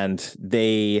 And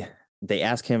they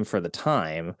ask him for the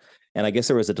time. And I guess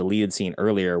there was a deleted scene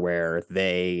earlier where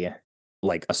they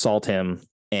like assault him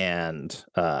and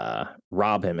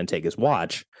rob him and take his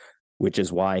watch, which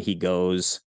is why he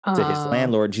goes to his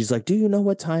landlord. She's like, do you know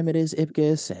what time it is,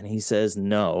 Ipkiss? And he says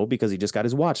no, because he just got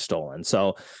his watch stolen.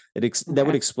 So that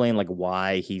would explain like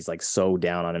why he's like so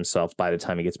down on himself by the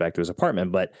time he gets back to his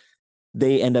apartment. But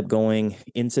they end up going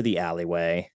into the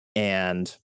alleyway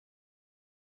and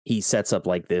he sets up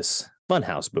like this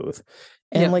funhouse booth.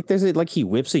 And like there's like he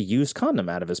whips a used condom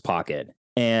out of his pocket.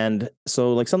 And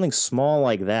so like something small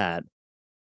like that,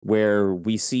 where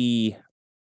we see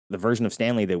the version of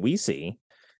Stanley that we see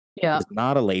is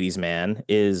not a ladies' man,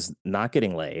 is not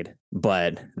getting laid.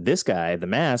 But this guy, the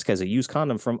mask, has a used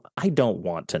condom from I don't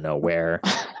want to know where,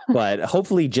 but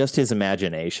hopefully just his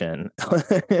imagination.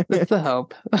 It's the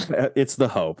hope. It's the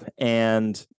hope.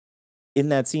 And in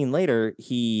that scene later,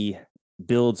 he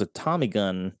builds a Tommy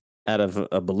gun out of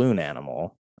a balloon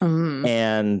animal.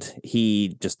 And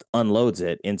he just unloads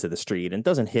it into the street and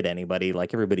doesn't hit anybody.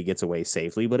 Like everybody gets away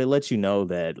safely, but it lets you know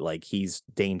that like he's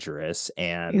dangerous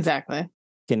and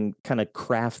can kind of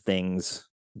craft things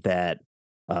that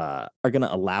are going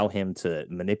to allow him to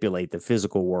manipulate the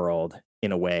physical world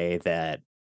in a way that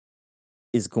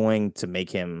is going to make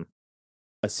him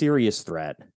a serious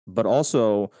threat. But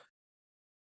also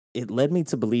it led me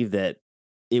to believe that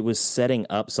it was setting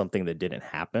up something that didn't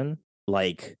happen.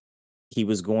 Like he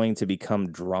was going to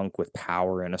become drunk with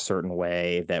power in a certain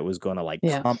way that was going to like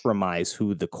compromise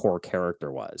who the core character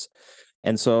was.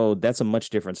 And so that's a much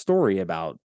different story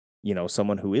about, you know,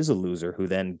 someone who is a loser who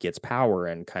then gets power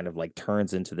and kind of like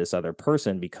turns into this other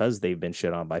person because they've been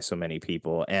shit on by so many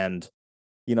people. And,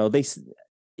 you know,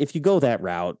 if you go that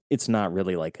route, it's not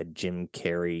really like a Jim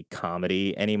Carrey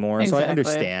comedy anymore. So I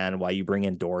understand why you bring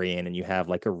in Dorian and you have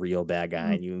like a real bad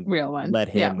guy and you let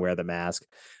him wear the mask.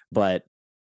 But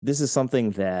this is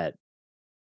something that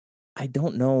I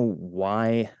don't know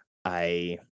why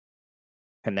I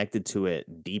connected to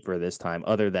it deeper this time,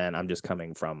 other than I'm just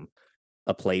coming from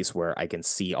a place where I can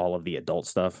see all of the adult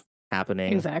stuff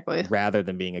happening rather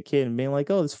than being a kid and being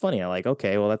like, oh, it's funny. I'm like,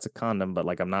 okay, well, that's a condom, but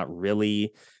like, I'm not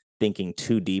really thinking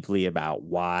too deeply about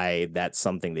why that's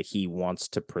something that he wants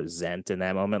to present in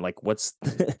that moment. Like what's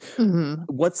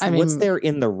what's there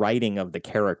in the writing of the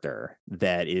character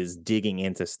that is digging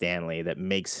into Stanley that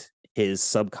makes his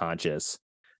subconscious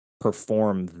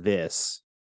perform this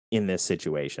in this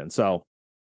situation. So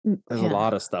there's a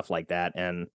lot of stuff like that,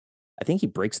 and I think he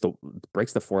breaks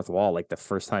the fourth wall like the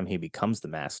first time he becomes the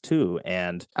Mask too,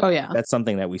 and Oh yeah, that's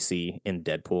something that we see in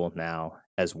Deadpool now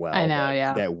as I well. know.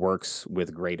 Yeah, That works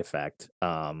with great effect,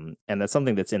 and that's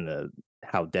something that's in the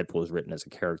how Deadpool is written as a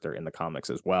character in the comics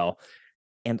as well.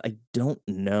 And I don't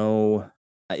know.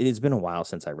 It's been a while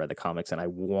since I read the comics, and I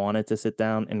wanted to sit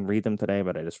down and read them today,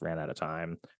 but I just ran out of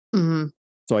time. hmm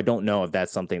So I don't know if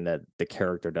that's something that the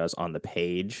character does on the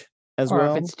page as or if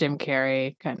well. it's Jim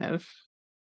Carrey kind of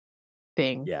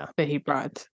thing Yeah. that he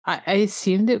brought. I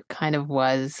assumed it kind of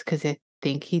was because I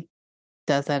think he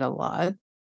does that a lot,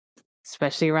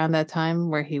 especially around that time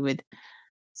where he would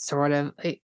sort of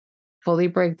like, fully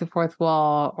break the fourth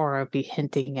wall or be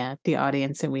hinting at the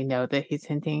audience, and we know that he's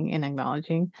hinting and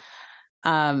acknowledging.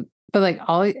 But like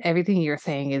everything you're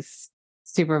saying is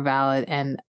super valid,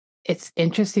 and it's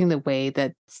interesting the way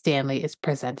that Stanley is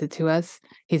presented to us.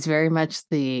 He's very much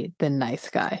the nice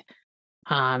guy.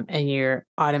 And you're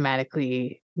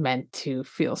automatically meant to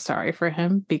feel sorry for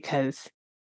him because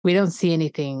we don't see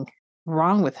anything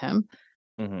wrong with him,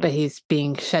 Mhm. but he's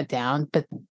being shut down. But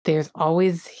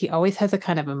he always has a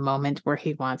kind of a moment where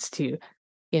he wants to,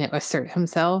 assert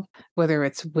himself, whether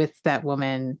it's with that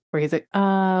woman where he's like,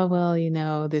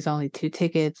 well, there's only 2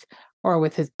 tickets, or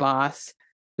with his boss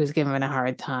who's giving him a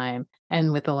hard time.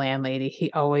 And with the landlady,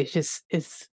 he always just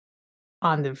is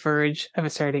on the verge of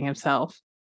asserting himself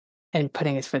and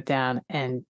putting his foot down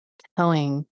and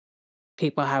telling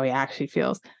people how he actually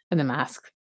feels. And the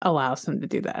Mask allows him to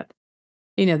do that.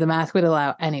 The Mask would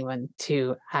allow anyone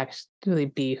to actually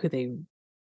be who they,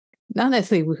 not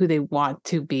necessarily who they want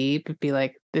to be, but be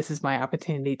like, this is my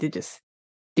opportunity to just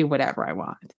do whatever I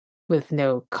want with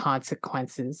no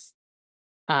consequences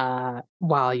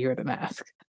while you're the Mask.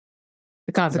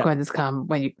 The consequences come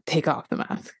when you take off the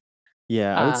mask.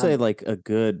 Yeah, I would say Um, like a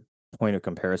good point of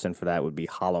comparison for that would be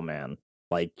Hollow Man.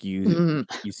 Like mhm,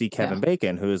 you see yeah. Kevin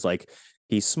Bacon, who is like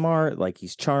he's smart, like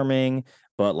he's charming,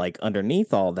 but like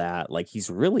underneath all that, like he's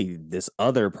really this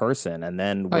other person. And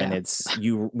then Oh, when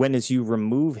yeah. you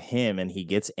remove him and he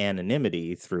gets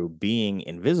anonymity through being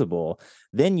invisible,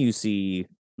 then you see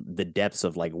the depths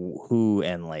of like who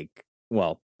and like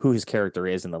who his character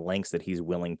is and the lengths that he's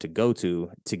willing to go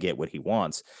to get what he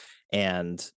wants.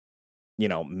 And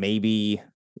maybe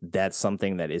that's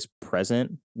something that is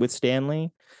present with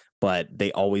Stanley, but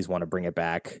they always want to bring it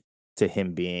back to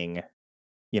him being,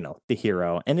 the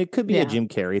hero. And it could be a Yeah. Jim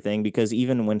Carrey thing because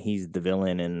even when he's the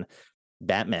villain in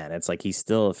Batman, it's like he's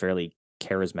still a fairly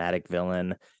charismatic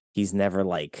villain. He's never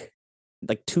like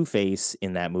Two-Face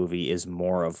in that movie is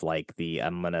more of like the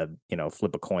I'm gonna,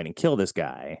 flip a coin and kill this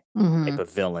guy type Mhm. of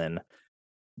villain.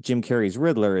 Jim Carrey's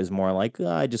Riddler is more like,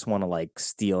 I just want to like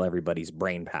steal everybody's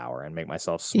brain power and make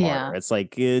myself smarter. Yeah. It's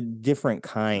like a different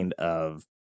kind of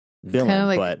It's kind of villain,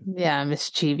 like, but yeah,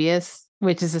 mischievous,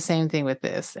 which is the same thing with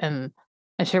this. And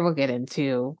I'm sure we'll get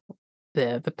into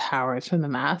the powers from the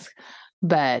mask.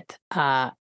 But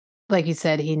like you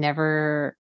said, he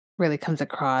never really comes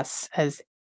across as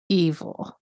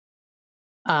evil.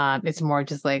 It's more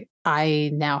just like, I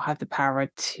now have the power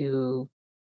to,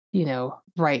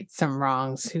 right some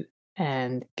wrongs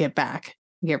and get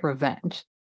revenge,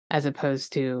 as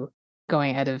opposed to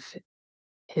going out of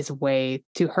his way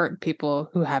to hurt people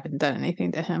who haven't done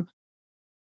anything to him.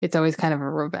 It's always kind of a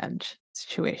revenge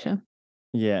situation.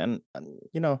 yeah, and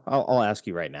I'll ask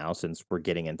you right now since we're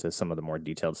getting into some of the more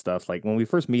detailed stuff. Like when we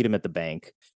first meet him at the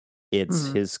bank, it's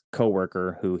Mhm. his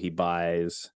coworker who he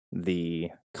buys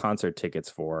the concert tickets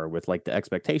for with like the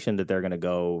expectation that they're going to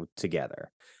go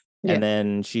together. And Yeah.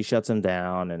 then she shuts him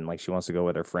down and like she wants to go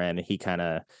with her friend. And he kind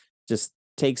of just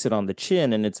takes it on the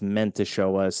chin. And it's meant to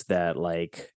show us that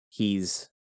like he's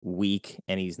weak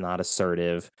and he's not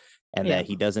assertive and Yeah. that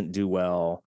he doesn't do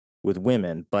well with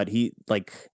women. But he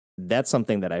like that's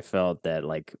something that I felt that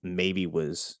like maybe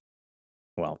was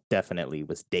definitely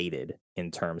was dated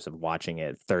in terms of watching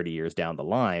it 30 years down the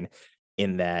line,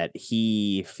 in that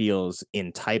he feels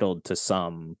entitled to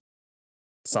something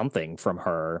from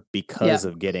her Yeah. because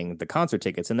of getting the concert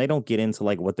tickets. And they don't get into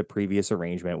like what the previous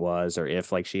arrangement was or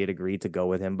if like she had agreed to go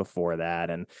with him before that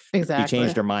and he Exactly.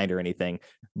 changed her mind or anything.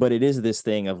 But it is this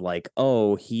thing of like,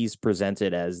 oh, he's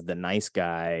presented as the nice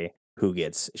guy who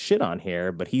gets shit on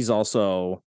here, but he's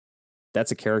also that's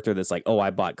a character that's like, oh, I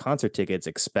bought concert tickets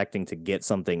expecting to get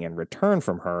something in return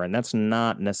from her. And that's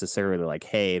not necessarily like,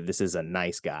 hey, this is a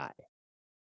nice guy.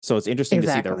 So it's interesting to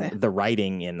see Exactly. the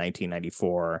writing in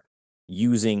 1994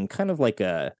 using kind of like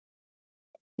a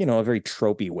very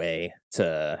tropey way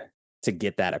to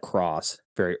get that across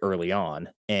very early on.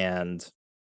 And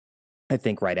I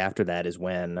think right after that is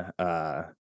when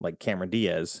like Cameron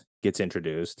Diaz gets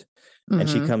introduced, and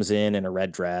she Mm-hmm. comes in a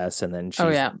red dress, and then Oh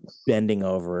she's yeah. bending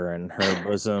over and her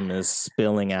bosom is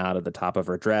spilling out of the top of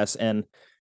her dress. And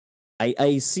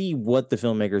I see what the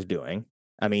filmmaker's doing.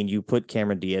 I mean, you put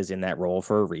Cameron Diaz in that role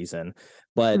for a reason,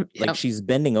 but like Yep. she's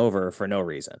bending over for no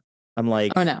reason. I'm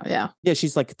like, Oh no, yeah. yeah,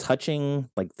 she's like touching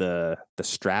like the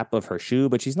strap of her shoe,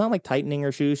 but she's not like tightening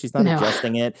her shoe. She's not No.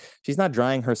 adjusting it. She's not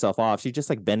drying herself off. She's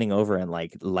just like bending over and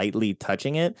like lightly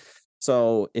touching it.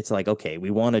 So it's like, okay,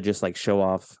 we want to just like show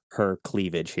off her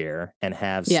cleavage here and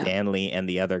have Yeah. Stanley and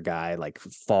the other guy like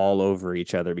fall over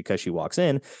each other because she walks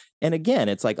in. And again,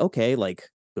 it's like, okay, like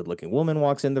good looking woman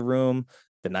walks in the room.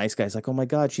 The nice guy's like, oh my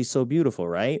God, she's so beautiful,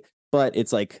 right? But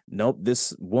it's like, nope,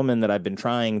 this woman that I've been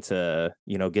trying to,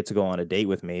 get to go on a date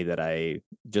with me that I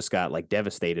just got like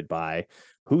devastated by.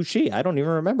 Who's she? I don't even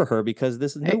remember her because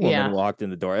this new woman Yeah. walked in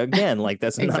the door. Again, like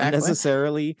that's not Exactly.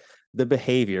 necessarily the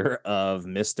behavior of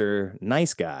Mr.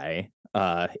 Nice Guy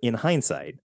in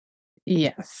hindsight.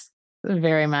 Yes,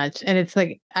 very much. And it's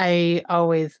like I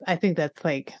think that's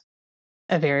like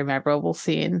a very memorable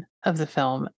scene of the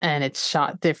film, and it's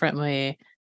shot differently.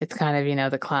 It's kind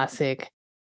of, the classic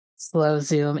slow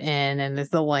zoom in, and there's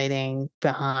the lighting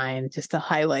behind just to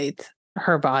highlight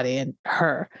her body and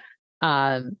her.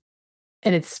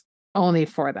 And it's only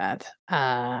for that.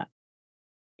 And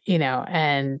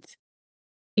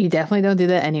you definitely don't do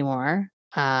that anymore.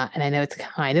 And I know it's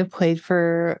kind of played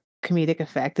for comedic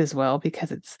effect as well,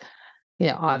 because it's,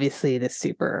 obviously the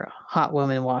super hot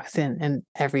woman walks in and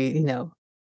everything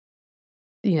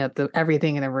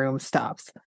in the room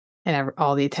stops and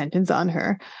all the attention's on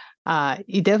her.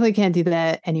 You definitely can't do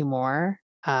that anymore.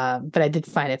 But I did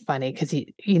find it funny because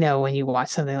when you watch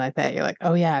something like that, you're like,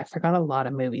 oh yeah, I forgot a lot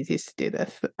of movies used to do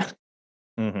this.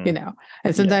 Mhm.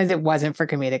 And sometimes it wasn't for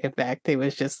comedic effect. It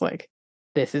was just like,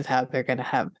 this is how they're going to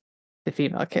have the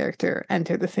female character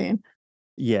enter the scene.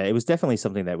 Yeah, it was definitely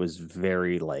something that was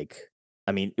very like,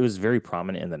 I mean, it was very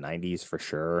prominent in the 90s for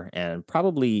sure, and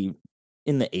probably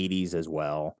in the 80s as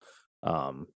well.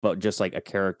 But just like a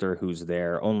character who's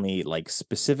there only like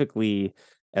specifically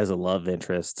as a love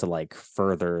interest to like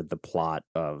further the plot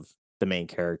of the main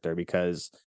character,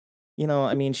 because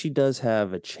I mean, she does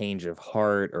have a change of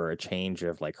heart or a change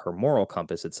of like her moral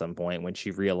compass at some point when she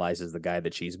realizes the guy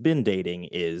that she's been dating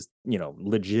is,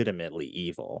 legitimately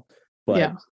evil. But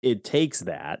Yeah. it takes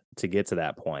that to get to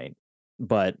that point.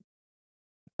 But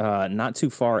not too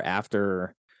far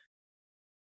after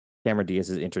Cameron Diaz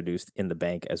is introduced in the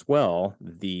bank as well,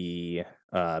 the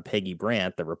Peggy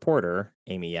Brandt, the reporter,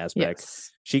 Amy Yazbek,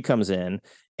 Yes. she comes in,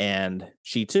 and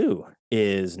she too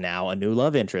is now a new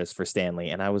love interest for Stanley.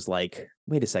 And I was like,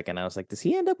 wait a second. I was like, does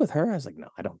he end up with her? I was like, no,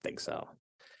 I don't think so.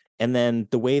 And then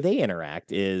the way they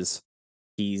interact is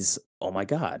oh my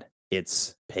God,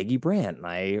 it's Peggy Brandt. And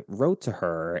I wrote to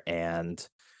her and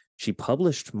she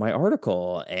published my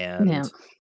article. And Yeah.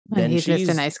 then And he's Mr.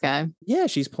 she's Nice Guy. yeah,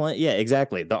 she's playing. Yeah,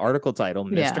 exactly. The article title,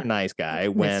 Mr. Yeah. Nice Guy,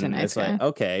 Mr. when Nice it's like, Guy.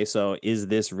 okay, so is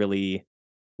this really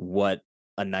what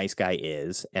a nice guy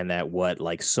is? And that what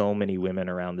like so many women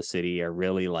around the city are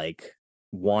really like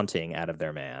wanting out of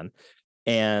their man.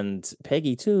 And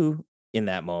Peggy too, in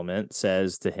that moment,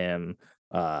 says to him,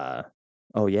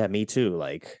 oh yeah, me too.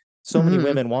 Like so many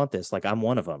women want this. Like I'm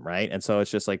one of them, right? And so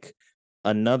it's just like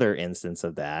another instance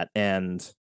of that. And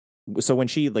so when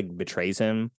she like betrays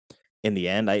him in the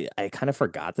end, I kind of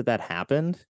forgot that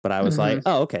happened, but I was like,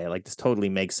 oh, okay, like this totally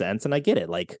makes sense. And I get it.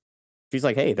 Like she's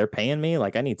like, hey, they're paying me.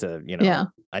 Like I need to, Yeah.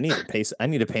 I need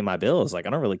to pay my bills. Like I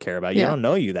don't really care about you. I Yeah. don't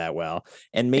know you that well.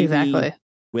 And maybe Exactly.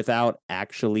 without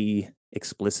actually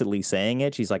explicitly saying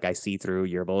it, she's like, I see through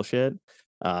your bullshit.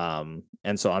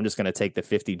 And so I'm just gonna take the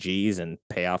 50 G's and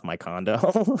pay off my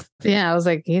condo. Yeah, I was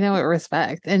like,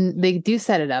 respect. And they do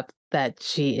set it up that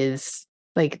she is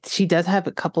like, she does have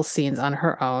a couple scenes on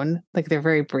her own. Like they're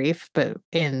very brief, but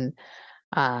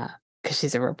because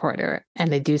she's a reporter,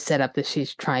 and they do set up that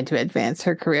she's trying to advance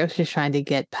her career. She's trying to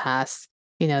get past,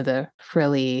 the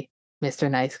frilly Mr.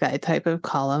 Nice Guy type of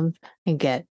column and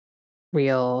get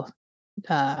real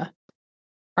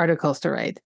articles to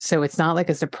write. So it's not like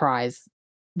a surprise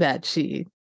that she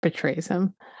betrays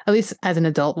him, at least as an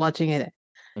adult watching it,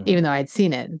 even though I'd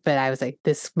seen it. But I was like,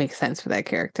 this makes sense for that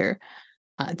character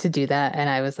to do that. And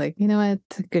I was like, you know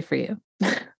what? Good for you.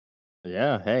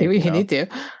 Yeah. Hey, Do what you need to.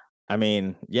 I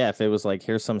mean, yeah, if it was like,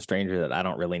 here's some stranger that I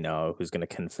don't really know who's going to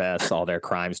confess all their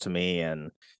crimes to me,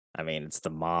 and I mean, it's the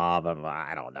mob.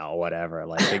 I don't know, whatever.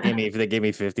 Like they gave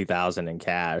me 50,000 in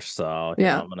cash, so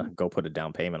Yeah. I'm gonna go put a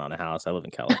down payment on a house. I live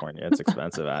in California; it's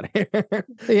expensive out here.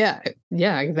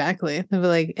 Yeah, exactly. But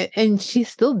like, and she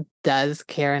still does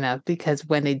care enough because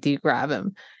when they do grab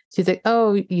him, she's like,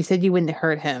 "Oh, you said you wouldn't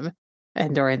hurt him,"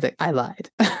 and Dorian's like, "I lied,"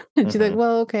 and she's like, Mhm.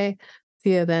 "Well, okay,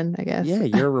 see ya then, I guess." Yeah,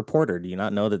 you're a reporter. Do you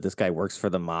not know that this guy works for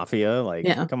the mafia? Like,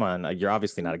 Yeah. come on, you're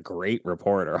obviously not a great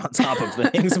reporter on top of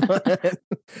things, but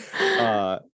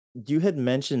uh, you had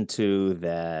mentioned too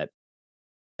that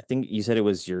I think you said it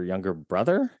was your younger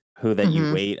brother who that you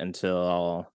Hmm. wait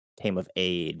until came of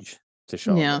age to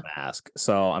show him the Yeah. mask.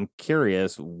 So I'm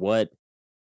curious, what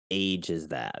age is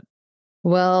that?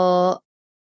 Well,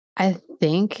 I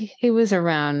think he was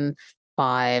around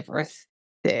 5 or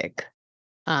 6.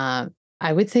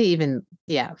 I would say even,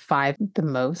 yeah, 5 the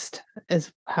most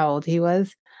is how old he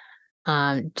was.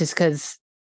 Just because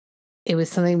it was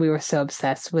something we were so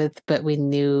obsessed with, but we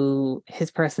knew his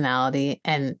personality.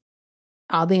 And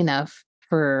oddly enough,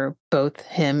 for both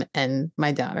him and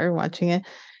my daughter watching it,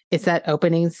 it's that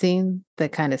opening scene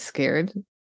that kind of scared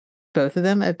both of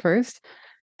them at first.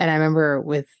 And I remember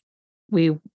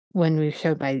we when we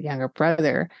showed my younger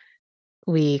brother,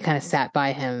 we kind of sat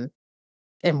by him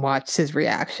and watched his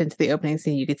reaction to the opening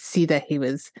scene. You could see that he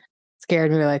was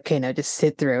scared. We were like, okay, no, just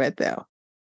sit through it though,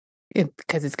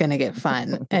 because it's going to get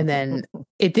fun. And then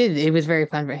it did. It was very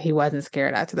fun, but he wasn't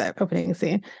scared after that opening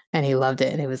scene and he loved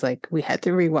it. And it was like, we had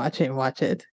to rewatch it and watch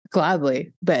it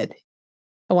gladly. But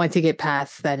once you get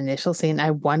past that initial scene,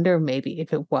 I wonder maybe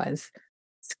if it was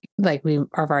like we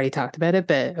have already talked about it,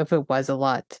 but if it was a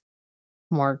lot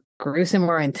more gruesome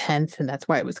or intense, and that's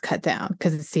why it was cut down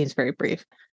because it seems very brief.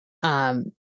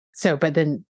 Um, but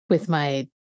then with my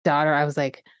daughter, I was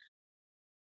like,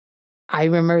 I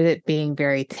remember it being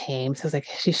very tame. So I was like,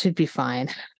 she should be fine.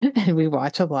 And we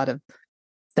watch a lot of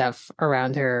stuff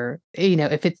around her.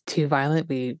 If it's too violent,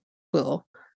 we will,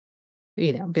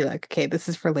 be like, okay, this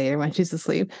is for later when she's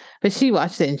asleep. But she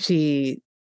watched it and she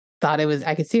thought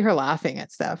I could see her laughing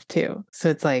at stuff too. So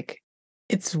it's like,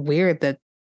 it's weird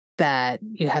that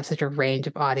you have such a range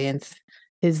of audience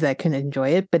is that can enjoy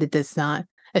it, but it does not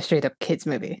a straight up kids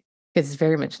movie. It's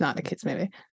very much not a kids movie.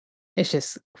 It's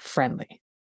just friendly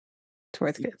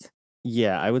towards kids.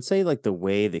 Yeah, I would say like the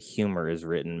way the humor is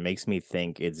written makes me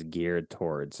think it's geared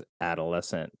towards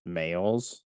adolescent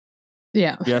males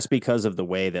Yeah. just because of the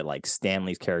way that like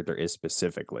Stanley's character is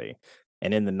specifically.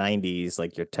 And in the 90s,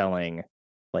 like you're telling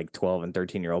like 12 and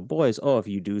 13-year-old boys, oh, if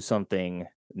you do something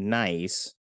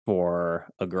nice for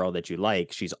a girl that you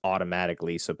like, she's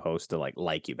automatically supposed to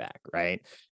like you back, right?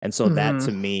 And so that Hmm.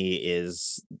 to me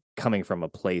is coming from a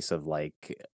place of like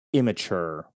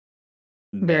immature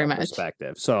Very male much.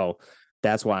 perspective. So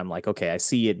that's why I'm like, okay, I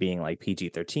see it being like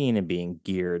PG-13 and being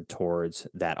geared towards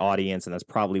that audience. And that's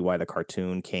probably why the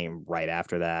cartoon came right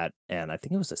after that. And I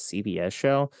think it was a CBS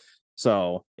show.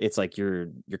 So it's like you're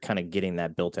kind of getting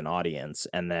that built-in audience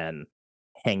and then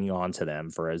hanging on to them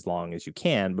for as long as you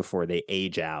can before they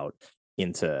age out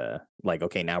into like,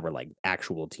 okay, now we're like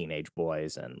actual teenage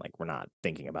boys and like we're not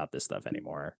thinking about this stuff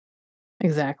anymore.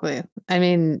 Exactly. I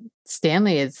mean,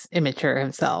 Stanley is immature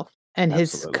himself, and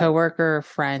his Absolutely. coworker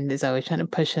friend is always trying to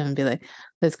push him and be like,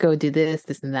 "Let's go do this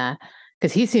and that,"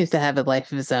 because he seems to have a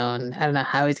life of his own. I don't know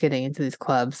how he's getting into these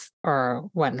clubs or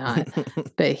whatnot,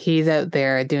 but he's out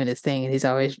there doing his thing, and he's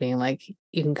always being like,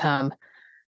 "You can come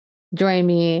join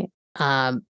me."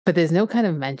 But there's no kind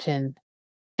of mention,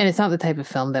 and it's not the type of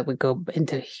film that would go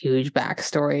into a huge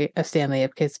backstory of Stanley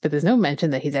Ipkiss, but there's no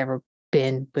mention that he's ever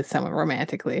been with someone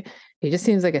romantically. He just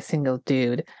seems like a single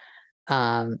dude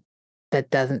um, that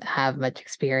doesn't have much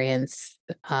experience.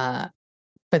 But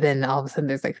then all of a sudden,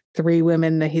 there's like 3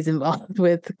 women that he's involved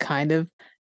with, kind of,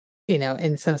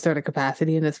 in some sort of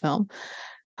capacity in this film.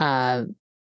 Um,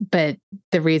 but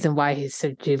the reason why he's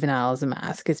so juvenile as a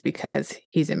mask is because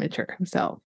he's immature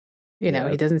himself. Yeah.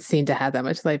 He doesn't seem to have that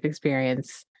much life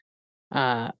experience.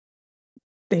 Uh,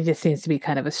 he just seems to be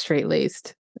kind of a straight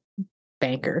laced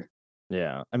banker.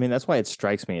 Yeah. I mean, that's why it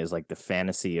strikes me as like the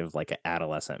fantasy of like an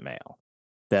adolescent male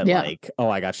that Yeah. like, oh,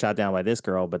 I got shot down by this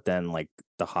girl, but then like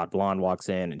the hot blonde walks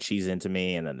in and she's into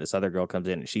me. And then this other girl comes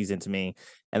in and she's into me.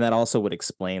 And that also would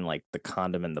explain like the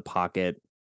condom in the pocket,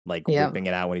 like Yeah. whipping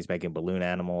it out when he's making balloon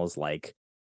animals. Like,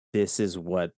 this is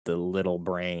what the little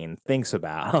brain thinks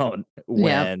about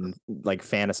Yeah. when like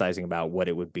fantasizing about what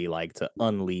it would be like to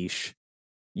unleash,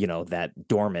 that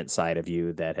dormant side of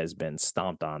you that has been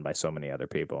stomped on by so many other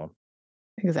people.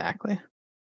 Exactly.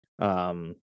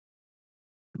 Um,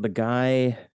 the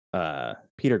guy,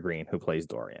 Peter Green, who plays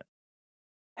Dorian,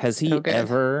 has So he good.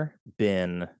 ever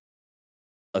been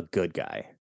a good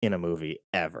guy? in a movie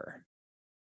ever.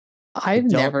 I've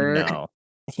don't never know.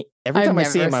 Every I've time I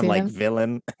see never him, I'm seen like, him.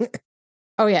 villain.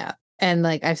 Oh yeah. And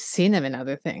like I've seen him in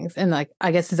other things. And like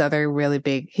I guess his other really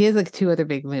big he has like 2 other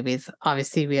big movies.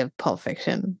 Obviously we have Pulp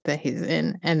Fiction that he's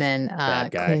in, and then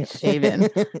Bad guy. Clean Shaven.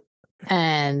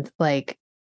 And like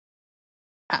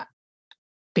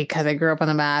because I grew up on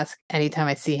The Mask, anytime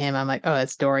I see him, I'm like, oh,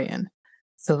 it's Dorian.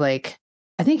 So like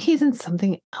I think he's in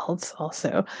something else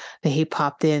also that he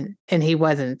popped in, and he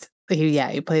wasn't.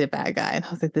 He played a bad guy. And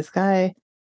I was like, this guy,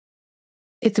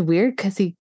 it's weird because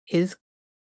is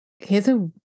he has a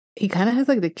he kind of has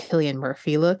like the Cillian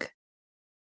Murphy look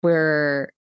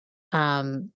where he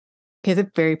has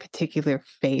a very particular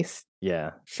face.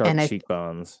 Yeah, sharp And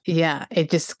cheekbones. it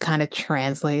just kind of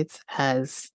translates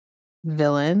as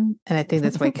villain. And I think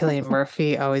that's why Cillian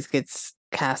Murphy always gets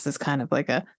cast as kind of like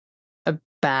a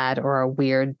bad or a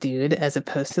weird dude as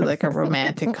opposed to like a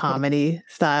romantic comedy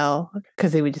style,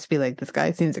 because they would just be like, this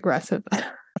guy seems aggressive.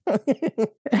 I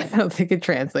don't think it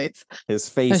translates. His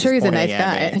face I'm sure is he's a pointing nice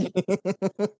at guy.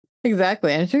 me.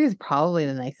 Exactly. I'm sure he's probably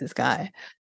the nicest guy,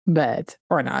 but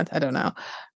or not. I don't know.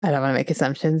 I don't want to make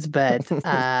assumptions, but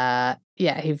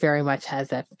yeah, he very much has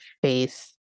that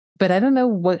face. But I don't know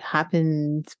what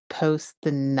happened post the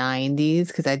 90s,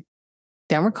 because I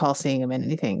don't recall seeing him in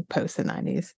anything post the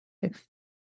 90s. If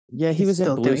Yeah, he he's was in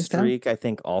still Blue doing so. Streak, I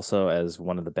think also as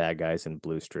one of the bad guys in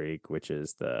Blue Streak, which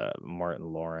is the Martin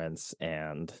Lawrence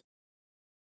and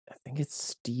I think it's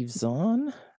Steve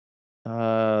Zahn.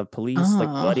 Police like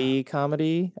Oh, buddy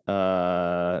comedy.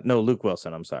 No, Luke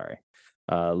Wilson, I'm sorry.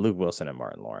 Luke Wilson and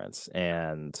Martin Lawrence.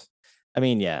 And I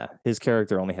mean, yeah, his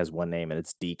character only has one name and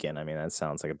it's Deacon. I mean, that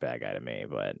sounds like a bad guy to me,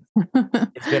 but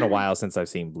it's been a while since I've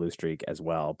seen Blue Streak as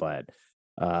well. But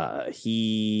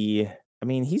he's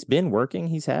been working.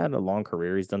 He's had a long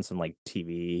career. He's done some like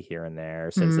TV here and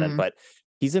there since then, but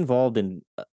he's involved in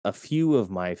a few of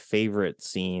my favorite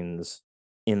scenes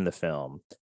in the film.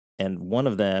 And one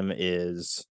of them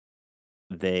is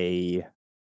they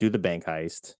do the bank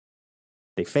heist.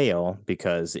 They fail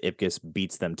because Ipkiss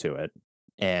beats them to it.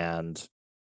 And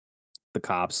the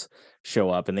cops show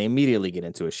up and they immediately get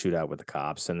into a shootout with the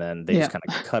cops. And then they just kind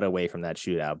of cut away from that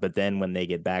shootout. But then when they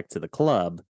get back to the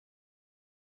club,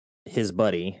 his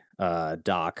buddy,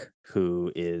 Doc,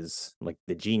 who is like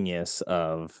the genius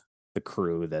of the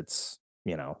crew that's,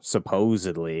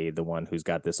 supposedly the one who's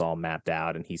got this all mapped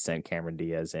out, and he sent Cameron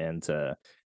Diaz in to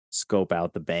scope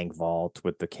out the bank vault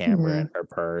with the camera in her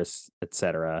purse,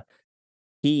 etc.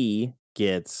 He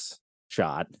gets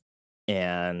shot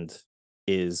and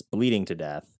is bleeding to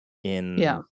death in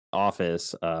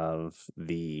office of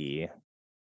the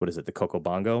the Coco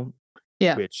Bongo,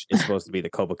 which is supposed to be the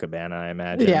Copacabana, I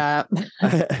imagine. Yeah.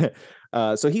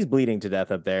 So he's bleeding to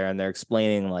death up there, and they're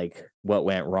explaining like what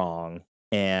went wrong,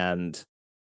 and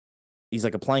he's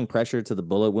like applying pressure to the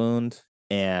bullet wound,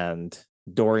 and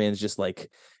Dorian's just like,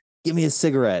 give me a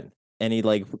cigarette. And he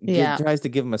like tries to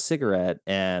give him a cigarette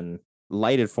and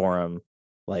light it for him,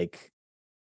 like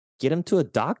get him to a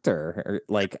doctor. Or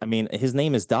like, I mean, his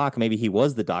name is Doc. Maybe he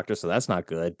was the doctor, so that's not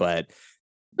good. But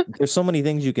there's so many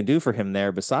things you can do for him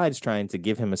there besides trying to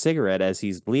give him a cigarette as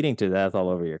he's bleeding to death all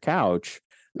over your couch.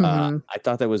 I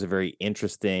thought that was a very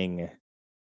interesting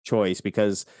choice,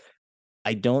 because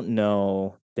I don't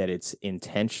know that it's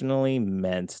intentionally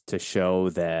meant to show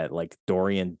that like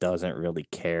Dorian doesn't really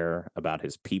care about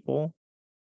his people.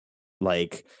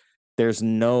 Like there's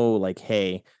no like,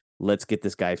 hey, let's get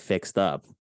this guy fixed up.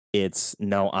 It's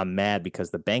no, I'm mad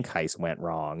because the bank heist went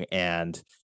wrong, and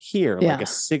here, like a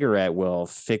cigarette will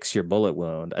fix your bullet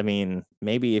wound. I mean,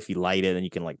 maybe if you light it and you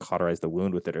can like cauterize the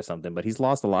wound with it or something, but he's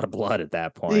lost a lot of blood at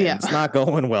that point. Yeah. It's not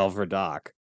going well for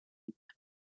Doc.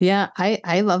 Yeah,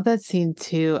 I love that scene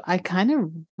too. I kind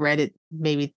of read it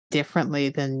maybe differently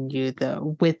than you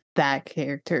though, with that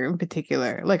character in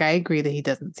particular. Like I agree that he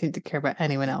doesn't seem to care about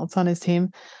anyone else on his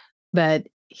team, but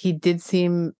he did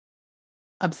seem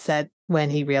upset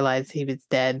when he realized he was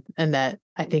dead, and that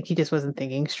I think he just wasn't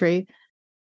thinking straight.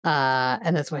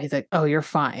 And that's why he's like, "Oh, you're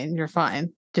fine. You're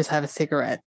fine. Just have a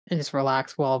cigarette and just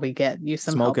relax while we get you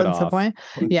some Smoke help it at some off." point."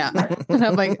 Yeah. And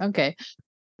I'm like, okay,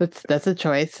 that's a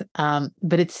choice.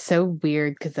 But it's so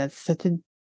weird because that's such a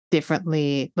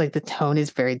differently, like the tone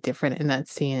is very different in that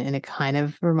scene, and it kind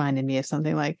of reminded me of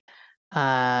something like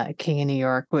King of New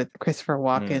York with Christopher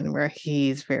Walken, where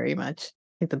he's very much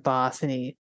like the boss, and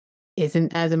he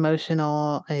isn't as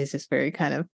emotional, and he's just very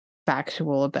kind of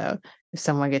factual about if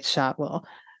someone gets shot, well,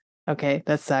 okay,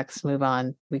 that sucks, move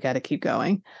on, we got to keep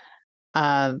going.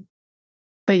 But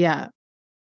yeah,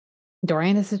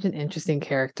 Dorian is such an interesting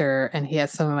character, and he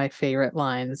has some of my favorite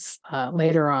lines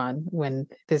later on when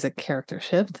there's a character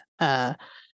shift.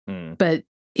 Mm. But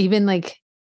even like,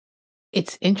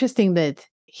 it's interesting that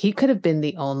he could have been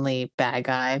the only bad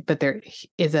guy, but there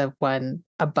is a one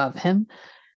above him.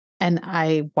 And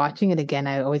watching it again,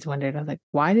 I always wondered, I was like,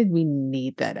 why did we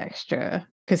need that extra?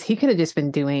 Because he could have just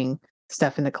been doing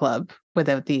stuff in the club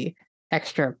without the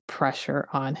extra pressure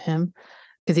on him.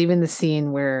 Because even the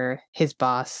scene where his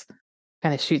boss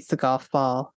kind of hits the golf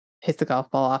ball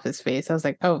off his face, I was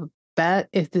like, oh, that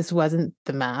if this wasn't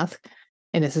The Mask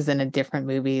and this is in a different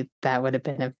movie, that would have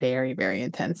been a very, very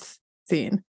intense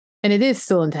scene. And it is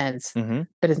still intense,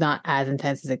 but it's not as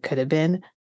intense as it could have been,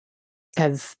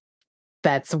 because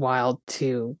that's wild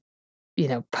to,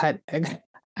 put a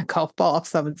golf ball off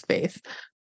someone's face.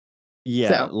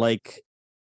 Yeah, So, like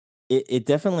it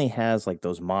definitely has like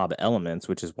those mob elements,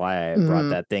 which is why I brought mhm.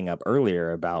 that thing up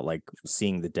earlier about like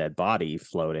seeing the dead body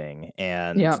floating.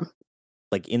 And Yeah.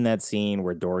 like in that scene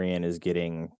where Dorian is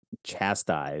getting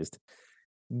chastised,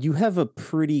 you have a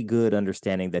pretty good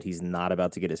understanding that he's not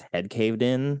about to get his head caved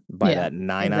in by Yeah, that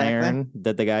 9 exactly. iron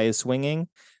that the guy is swinging.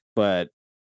 But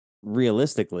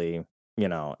realistically,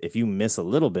 if you miss a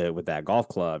little bit with that golf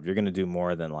club, you're going to do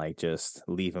more than like just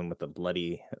leave him with a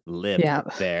bloody lip Yeah.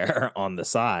 there on the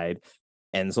side.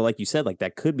 And so, like you said, like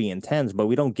that could be intense, but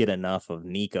we don't get enough of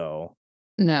Nico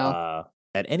No.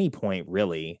 at any point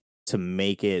really to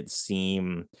make it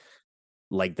seem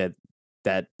like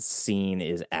that scene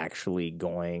is actually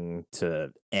going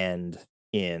to end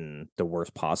in the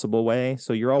worst possible way.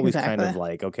 So you're always kind of Exactly.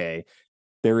 like, okay,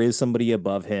 there is somebody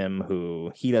above him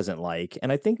who he doesn't like.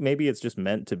 And I think maybe it's just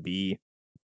meant to be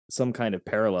some kind of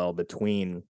parallel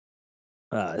between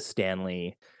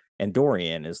Stanley and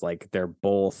Dorian, is like they're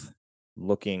both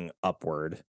looking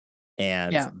upward.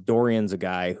 And Yeah. Dorian's a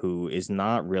guy who is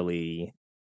not really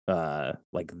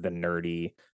like the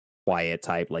nerdy quiet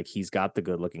type. Like he's got the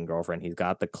good looking girlfriend, he's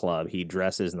got the club, he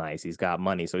dresses nice, he's got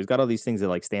money, so he's got all these things that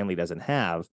like Stanley doesn't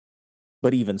have.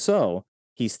 But even so,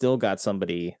 he's still got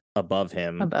somebody above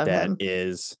him Above that him.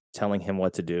 is telling him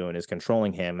what to do and is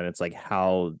controlling him. And it's like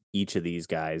how each of these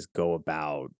guys go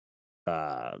about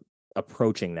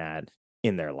approaching that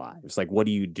in their lives. Like, what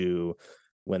do you do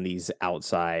when these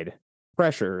outside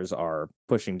pressures are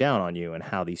pushing down on you, and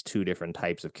how these two different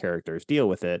types of characters deal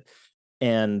with it.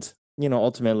 And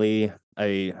ultimately,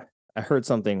 I heard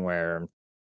something where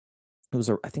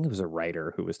I think it was a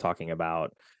writer who was talking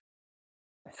about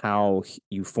how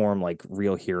you form like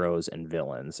real heroes and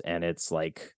villains, and it's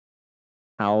like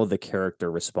how the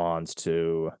character responds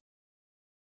to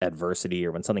adversity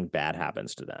or when something bad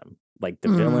happens to them. Like the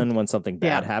villain, when something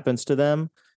bad Yeah. happens to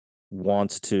them,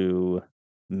 wants to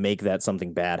make that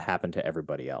something bad happen to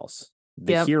everybody else.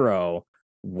 The Yep. hero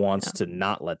wants to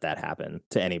not let that happen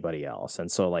to anybody else.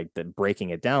 And so like the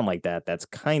breaking it down like that, that's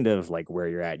kind of like where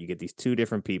you're at. You get these two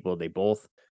different people, they both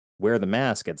wear the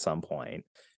mask at some point,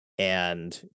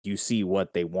 and you see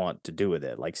what they want to do with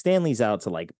it. Like Stanley's out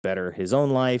to like better his own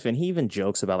life, and he even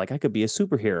jokes about like I could be a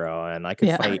superhero and I could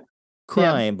Yeah. fight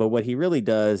crime, but what he really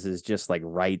does is just like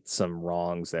right some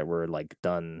wrongs that were like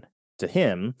done to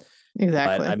him. But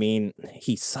I Exactly. mean,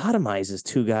 he sodomizes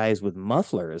two guys with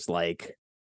mufflers, like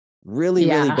really,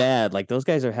 really Yeah. bad. Like those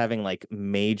guys are having like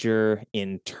major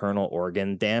internal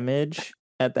organ damage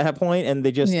at that point, and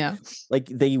they just Yeah. like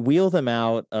they wheel them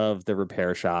out of the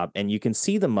repair shop, and you can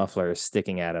see the mufflers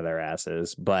sticking out of their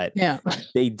asses, but Yeah.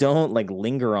 they don't like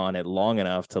linger on it long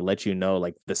enough to let you know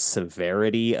like the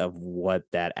severity of what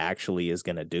that actually is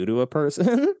going to do to a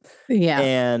person. Yeah.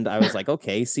 And I was like,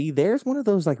 okay, see, there's one of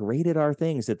those like rated R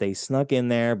things that they snuck in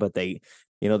there, but they,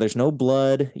 there's no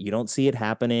blood. You don't see it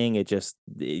happening. It just,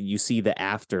 you see the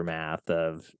aftermath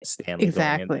of Stanley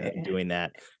going in there and Exactly. doing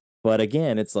that. But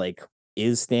again, it's like,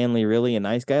 is Stanley really a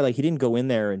nice guy? Like he didn't go in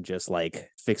there and just like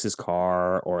fix his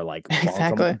car or like bonk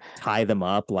Exactly. them, tie them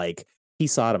up. Like he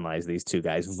sodomized these two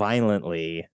guys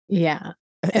violently. Yeah.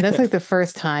 And that's like the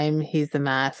first time he's the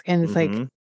mask. And it's like,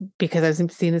 because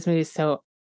I've seen this movie so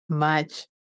much,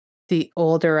 the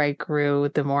older I grew,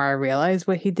 the more I realized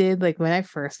what he did. Like when I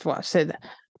first watched it,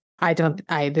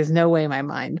 there's no way my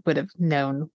mind would have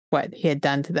known what he had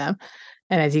done to them.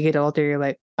 And as you get older, you're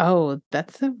like, oh,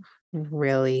 that's a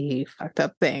really fucked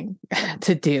up thing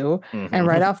to do. And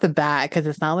right off the bat, because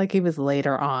it's not like he was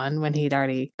later on when he'd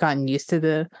already gotten used to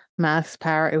the mask's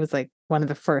power. It was like one of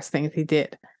the first things he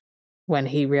did when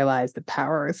he realized the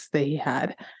powers that he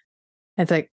had. And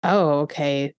it's like, oh,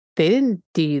 okay. They didn't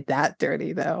do you that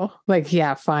dirty though. Like,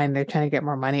 yeah, fine, they're trying to get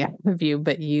more money out of you,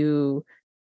 but you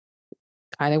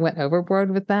kind of went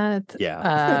overboard with that.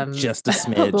 Yeah. Just a a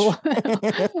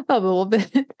smidge. a little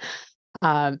bit.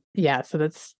 Yeah, so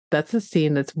that's a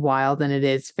scene that's wild, and it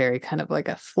is very kind of like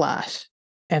a flash,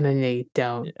 and then they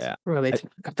don't Yeah. really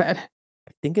talk about it.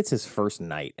 I think it's his first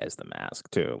night as the Mask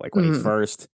too. Like when he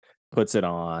first puts it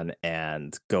on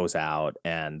and goes out,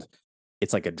 and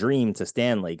it's like a dream to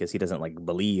Stanley because he doesn't like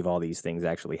believe all these things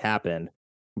actually happened.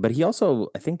 But he also,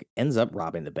 I think, ends up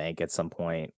robbing the bank at some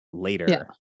point later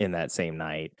in that same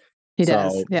night. He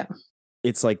does. So Yeah.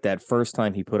 it's like that first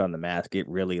time he put on the mask, it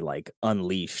really like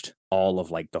unleashed all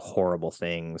of like the horrible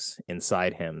things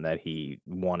inside him that he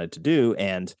wanted to do.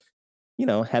 And, you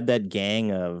know, had that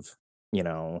gang of, you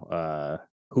know,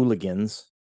 hooligans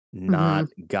not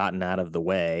gotten out of the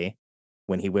way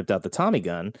when he whipped out the Tommy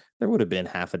gun, there would have been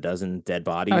half a dozen dead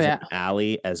bodies in the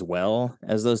alley as well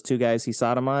as those two guys he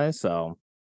sodomized. So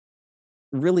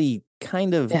really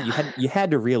kind of you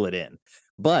had to reel it in.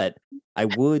 But I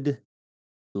would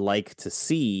like to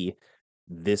see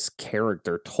this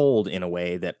character told in a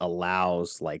way that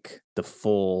allows like the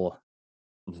full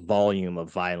volume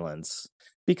of violence,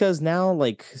 because now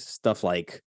like stuff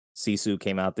like Sisu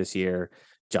came out this year,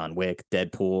 John Wick,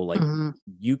 Deadpool, like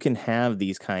you can have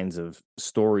these kinds of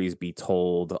stories be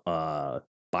told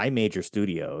by major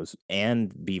studios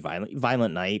and be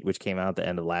Violent Night, which came out at the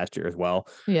end of last year as well,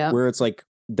 where it's like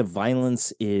the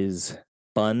violence is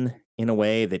fun in a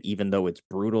way that even though it's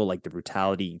brutal, like the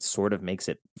brutality sort of makes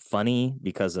it funny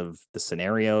because of the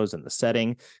scenarios and the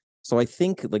setting. So I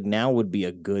think like now would be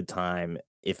a good time,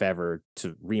 if ever,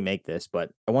 to remake this. But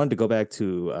I wanted to go back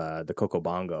to the Coco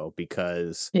Bongo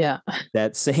because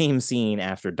that same scene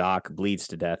after Doc bleeds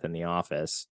to death in the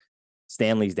office,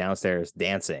 Stanley's downstairs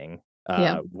dancing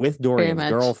with Dorian's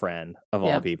girlfriend of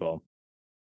all people.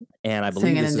 And I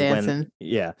believe this is when,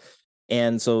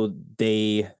 and so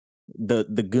the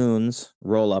goons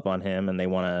roll up on him and they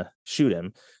want to shoot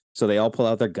him. So they all pull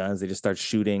out their guns. They just start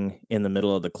shooting in the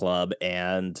middle of the club.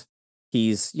 And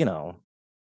he's, you know,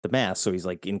 the Mask. So he's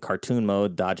like in cartoon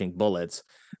mode, dodging bullets.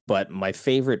 But my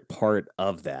favorite part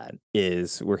of that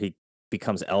is where he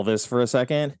becomes Elvis for a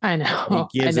second. I know.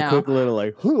 He gives a quick little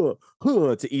like,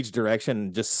 to each direction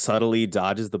and just subtly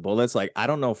dodges the bullets. Like, I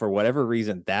don't know, for whatever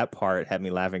reason, that part had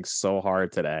me laughing so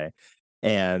hard today.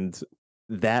 And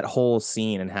that whole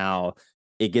scene and how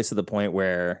it gets to the point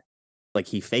where like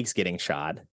he fakes getting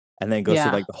shot and then goes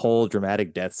through like the whole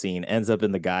dramatic death scene, ends up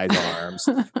in the guy's arms,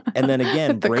 and then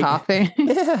again coughing.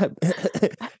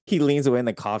 He leans away and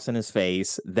the coughs in his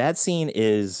face. That scene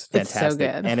is fantastic,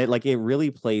 and it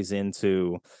really plays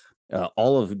into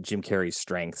all of Jim Carrey's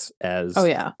strengths as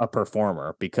a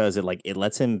performer, because it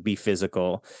lets him be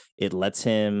physical, it lets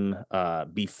him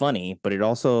be funny, but it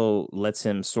also lets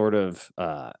him sort of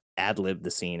ad-lib the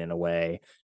scene in a way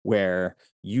where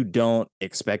you don't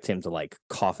expect him to like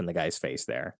cough in the guy's face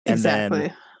there. And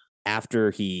then after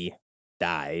he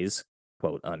dies,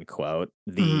 quote unquote,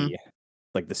 the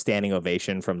like the standing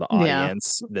ovation from the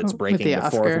audience that's breaking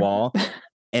the fourth wall.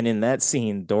 And in that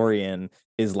scene, Dorian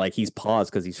is like, he's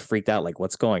paused because he's freaked out, like,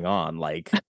 what's going on?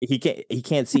 Like he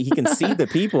can't see, he can see the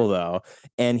people though.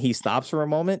 And he stops for a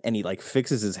moment and he like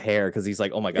fixes his hair because he's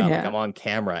like, oh my God, like I'm on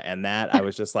camera. And that I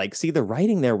was just like, see, the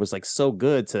writing there was like so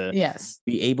good to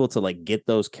be able to like get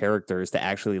those characters to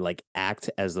actually like act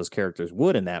as those characters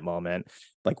would in that moment.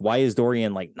 Like, why is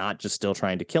Dorian like not just still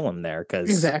trying to kill him there? Because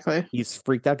he's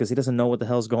freaked out because he doesn't know what the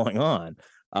hell's going on.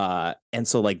 And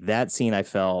so like that scene I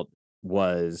felt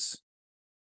was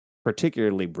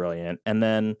particularly brilliant. And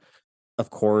then of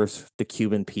course the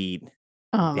Cuban Pete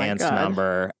dance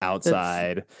number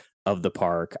outside of the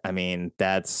park. I mean,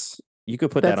 you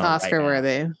could put that on Oscar right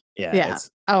worthy. Yeah.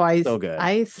 It's so good.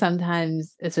 I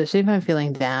sometimes, especially if I'm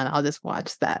feeling down, I'll just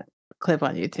watch that clip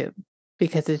on YouTube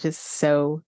because it's just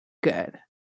so good.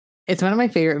 It's one of my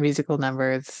favorite musical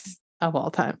numbers of all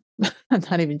time. I'm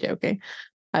not even joking.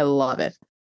 I love it.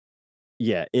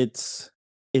 Yeah, it's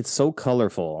so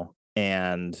colorful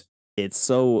and it's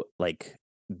so like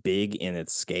big in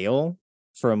its scale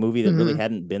for a movie that really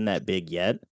hadn't been that big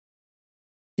yet.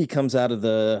 He comes out of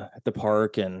the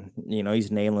park and, you know,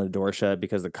 he's nailing the door shut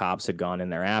because the cops had gone in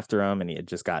there after him and he had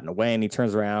just gotten away, and he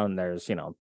turns around and there's, you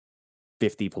know,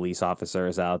 50 police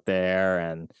officers out there,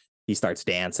 and he starts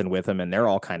dancing with them, and they're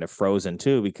all kind of frozen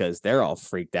too because they're all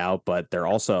freaked out, but they're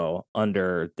also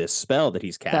under this spell that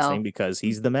he's casting because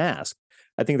he's the Mask.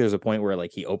 I think there's a point where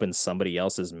like he opens somebody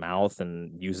else's mouth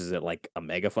and uses it like a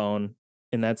megaphone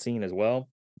in that scene as well.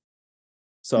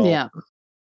 So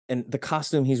and the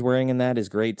costume he's wearing in that is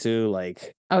great too.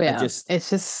 Like, it's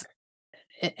just,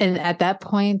 and at that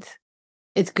point,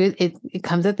 it's good. It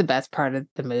comes at the best part of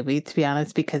the movie, to be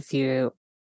honest, because you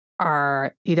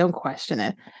don't question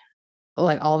it.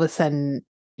 Like all of a sudden,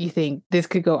 you think this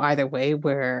could go either way,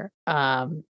 where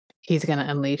he's going to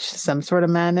unleash some sort of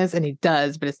madness, and he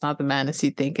does, but it's not the madness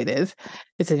you think it is.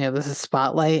 It's, you know, there's a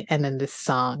spotlight and then this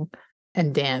song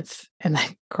and dance and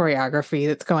like choreography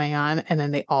that's going on, and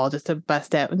then they all just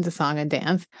bust out into song and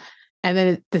dance, and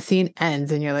then the scene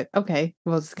ends and you're like, okay,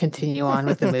 we'll just continue on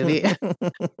with the movie.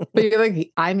 But you're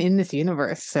like, I'm in this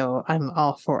universe, so I'm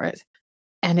all for it.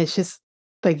 And it's just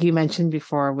like you mentioned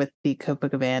before with the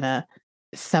Copacabana,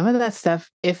 some of that stuff,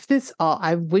 if this all,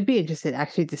 I would be interested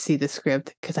actually to see the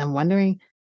script, because I'm wondering,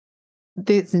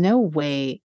 there's no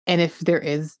way, and if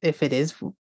it is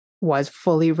was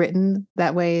fully written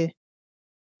that way,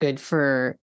 good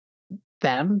for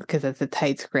them because it's a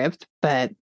tight script,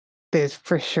 but there's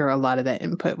for sure a lot of that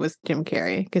input was Jim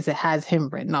Carrey because it has him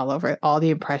written all over it. All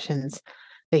the impressions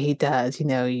that he does,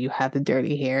 you have the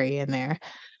Dirty Harry in there.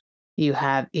 You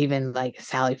have even like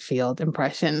Sally Field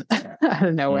impression out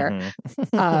of nowhere.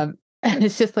 And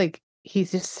it's just like,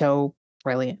 he's just so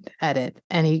brilliant at it,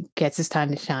 and he gets his time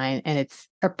to shine, and it's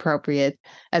appropriate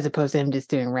as opposed to him just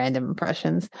doing random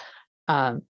impressions.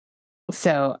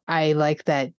 So I like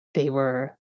that they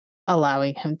were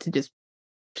allowing him to just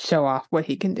show off what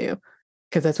he can do,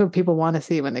 because that's what people want to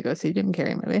see when they go see a Jim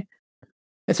Carrey movie,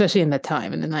 especially in the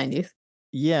time in the 90s.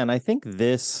 Yeah, and I think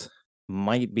this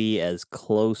might be as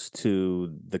close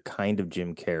to the kind of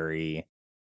Jim Carrey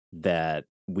that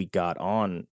we got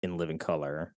on in Living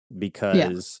Color,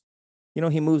 because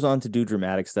he moves on to do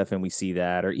dramatic stuff and we see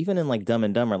that, or even in like Dumb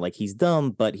and Dumber, like he's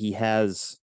dumb but he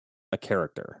has a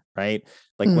character, right?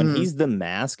 Like when he's the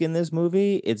mask in this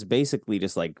movie, it's basically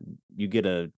just like you get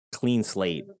a clean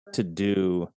slate to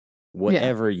do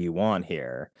whatever you want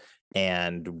here,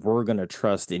 and we're going to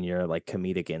trust in your like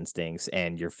comedic instincts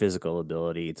and your physical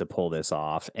ability to pull this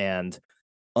off. And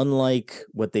unlike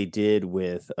what they did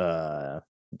with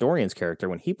Dorian's character,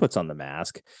 when he puts on the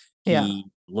mask, he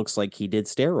looks like he did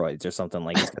steroids or something.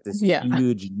 Like he's got this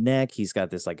huge neck, he's got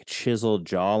this like chiseled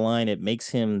jawline. It makes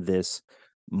him this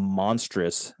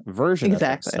monstrous version of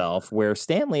himself, where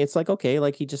Stanley, it's like, okay,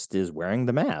 like he just is wearing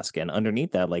the mask, and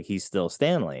underneath that, like he's still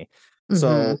Stanley.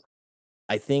 So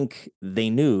I think they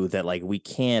knew that like we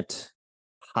can't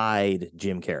hide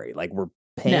Jim Carrey. Like we're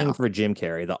paying for Jim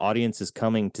Carrey. The audience is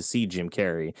coming to see Jim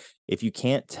Carrey. If you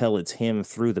can't tell it's him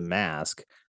through the mask,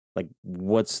 like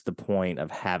what's the point of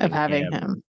having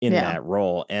him in that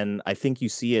role? And I think you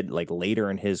see it like later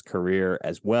in his career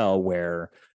as well,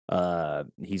 where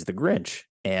he's the Grinch,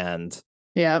 and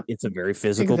it's a very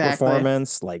physical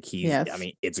performance. Like I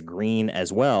mean, it's green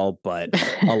as well, but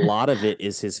a lot of it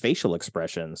is his facial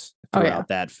expressions throughout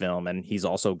that film. And he's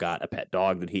also got a pet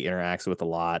dog that he interacts with a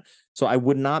lot. So I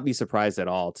would not be surprised at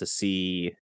all to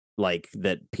see like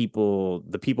that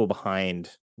the people behind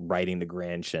writing the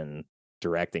Grinch and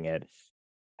directing it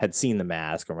had seen the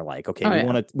mask and were like, okay,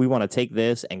 we want to take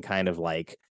this and kind of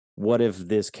like, what if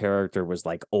this character was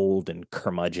like old and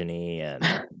curmudgeon-y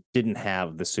and didn't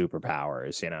have the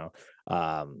superpowers,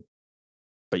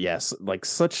 but yes, like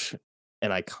such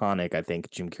an iconic, I think,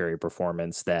 Jim Carrey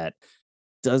performance that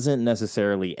doesn't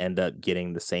necessarily end up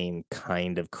getting the same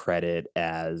kind of credit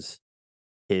as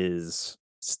his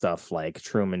stuff like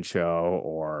Truman Show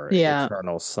or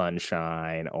Eternal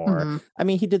Sunshine, or I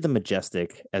mean, he did The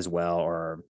Majestic as well,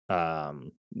 or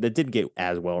that didn't get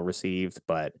as well received,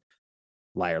 but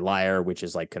Liar Liar, which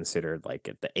is like considered like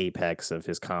at the apex of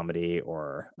his comedy,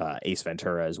 or Ace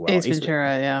Ventura as well. Ace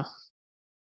Ventura.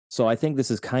 So I think this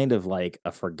is kind of like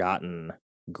a forgotten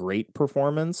great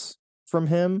performance from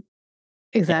him.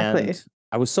 Exactly. And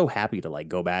I was so happy to like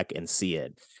go back and see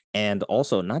it, and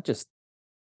also not just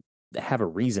have a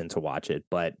reason to watch it,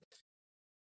 but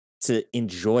to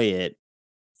enjoy it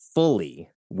fully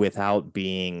without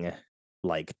being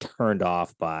like turned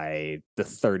off by the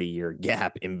 30-year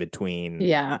gap in between,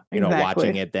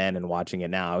 watching it then and watching it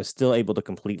now. I was still able to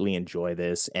completely enjoy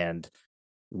this and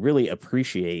really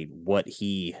appreciate what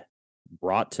he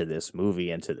brought to this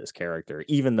movie and to this character,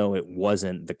 even though it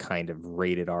wasn't the kind of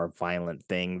rated R violent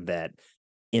thing that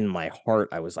in my heart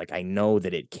I was like, I know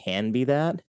that it can be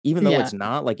that, even though it's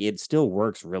not, like it still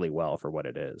works really well for what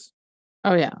it is.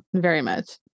 Oh yeah, very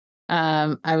much.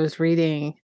 I was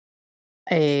reading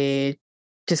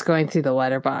just going through the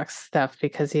Letterboxd stuff,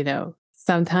 because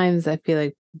sometimes I feel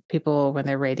like people, when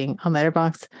they're rating on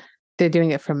Letterboxd, they're doing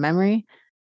it from memory,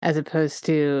 as opposed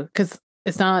to, because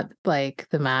it's not like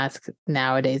The Mask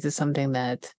nowadays is something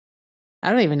that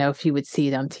I don't even know if you would see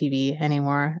it on TV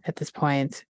anymore at this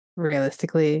point,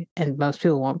 realistically, and most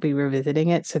people won't be revisiting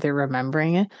it, so they're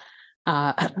remembering it.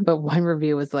 But one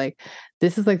review was like,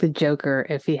 this is like the Joker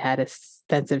if he had a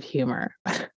sense of humor.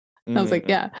 I was like,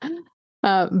 yeah.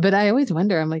 But I always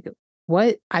wonder, I'm like,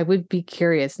 what I would be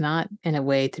curious, not in a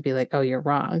way to be like, oh, you're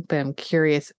wrong, but I'm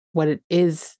curious what it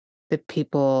is that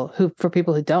for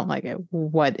people who don't like it,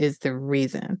 what is the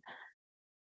reason?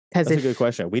 Because That's a good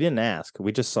question. We didn't ask.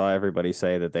 We just saw everybody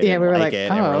say that they Yeah, didn't we were like like,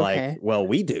 it, and we're oh, like, okay. well,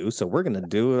 we do, so we're gonna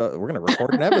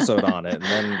record an episode on it, and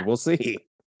then we'll see.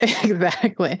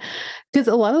 Exactly. Because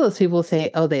a lot of those people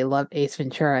say, oh, they love Ace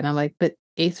Ventura. And I'm like, but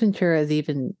Ace Ventura is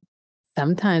even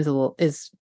sometimes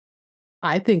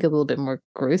I think, a little bit more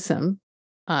gruesome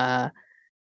uh,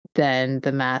 than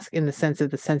The Mask, in the sense of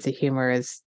the sense of humor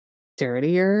is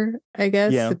dirtier, I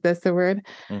guess, Yeah. if that's the word.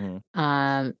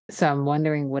 Mm-hmm. So I'm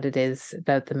wondering what it is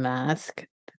about The Mask that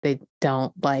they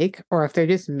don't like, or if they're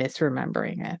just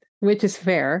misremembering it, which is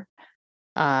fair.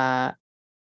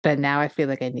 But now I feel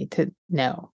like I need to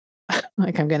know.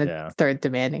 Like I'm gonna Yeah. start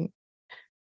demanding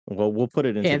Well, we'll put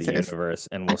it into the answers. universe,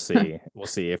 and we'll see. We'll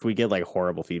see if we get like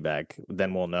horrible feedback.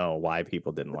 Then we'll know why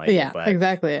people didn't like it. Yeah, But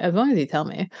exactly. As long as you tell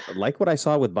me. like what I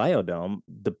saw with Biodome,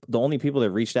 the only people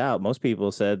that reached out, most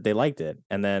people said they liked it.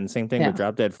 And then same thing with Yeah.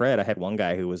 Drop Dead Fred. I had one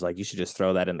guy who was like, "You should just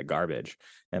throw that in the garbage."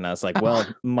 And I was like, Oh. "Well,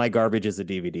 my garbage is a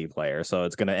DVD player, so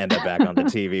it's going to end up back on the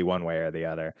TV one way or the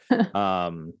other."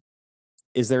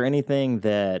 Is there anything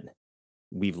that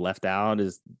we've left out?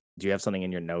 Do you have something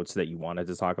in your notes that you wanted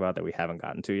to talk about that we haven't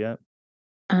gotten to yet?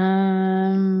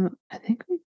 I think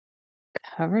we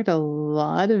covered a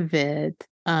lot of it.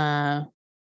 Kind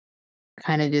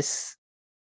of just,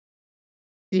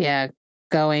 yeah,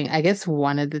 going. I guess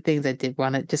one of the things I did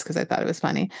want to, just because I thought it was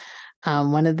funny,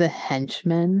 one of the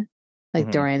henchmen, like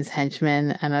Mhm. Dorian's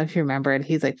henchmen, I don't know if you remember it,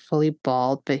 he's like fully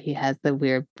bald, but he has the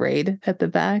weird braid at the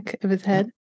back of his head.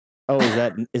 Oh,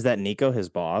 is that Nico, his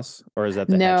boss, or is that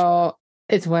the henchman? No,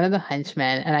 it's one of the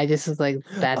henchmen, and I just was like,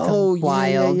 that's Oh, a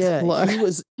wild yeah. look.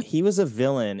 He was a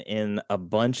villain in a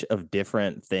bunch of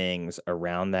different things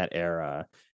around that era.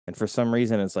 And for some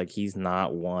reason it's like he's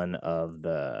not one of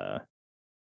the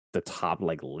top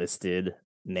like listed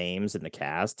names in the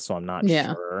cast, so I'm not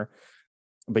Yeah. sure.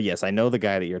 But yes, I know the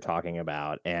guy that you're talking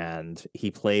about, and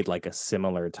he played like a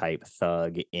similar type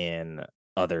thug in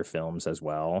other films as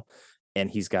well. And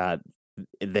he's got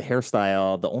the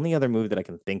hairstyle. The only other movie that I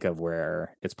can think of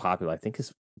where it's popular, I think,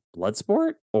 is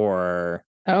Bloodsport, or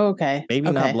Oh, okay. maybe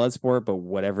not Okay. Bloodsport, but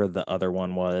whatever the other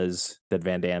one was that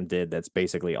Van Damme did that's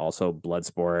basically also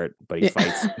Bloodsport, but he Yeah.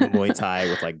 fights Muay Thai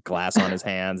with like glass on his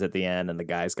hands at the end, and the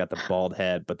guy's got the bald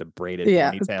head but the braided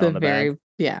Yeah, ponytail in the back.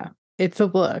 it's a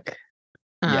look.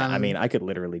 Yeah, I mean, I could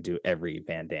literally do every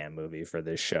Van Damme movie for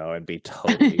this show and be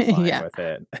totally fine Yeah. with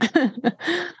it.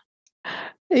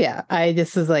 Yeah, I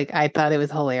just was like, I thought it was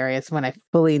hilarious when I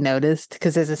fully noticed,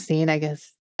 because there's a scene, I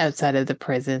guess, outside of the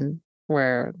prison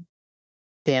where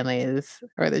Stanley is,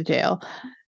 or the jail,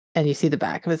 and you see the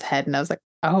back of his head, and I was like,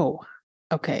 oh,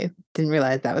 okay, didn't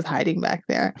realize that was hiding back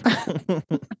there.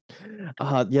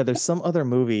 Yeah, there's some other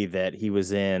movie that he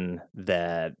was in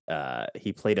that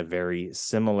he played a very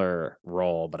similar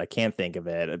role, but I can't think of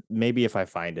it. Maybe if I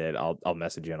find it, I'll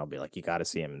message you and I'll be like, you got to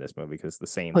see him in this movie because it's the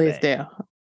same Please thing. do.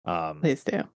 Please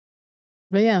do.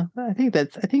 But yeah, I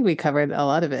think we covered a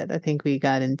lot of it. I think we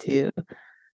got into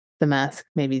The Mask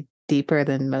maybe deeper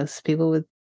than most people would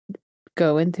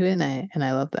go into it, and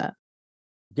I love that.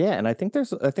 Yeah, and I think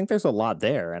there's a lot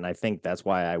there, and I think that's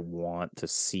why I want to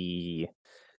see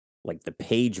like the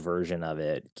page version of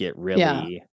it get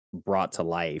really brought to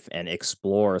life and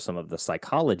explore some of the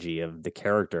psychology of the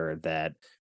character that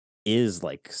is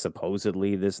like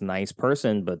supposedly this nice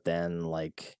person, but then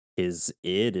like his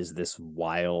id is this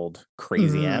wild,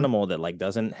 crazy animal that like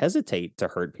doesn't hesitate to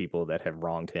hurt people that have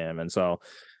wronged him. And so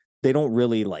they don't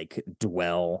really like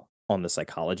dwell on the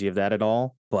psychology of that at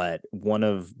all. But one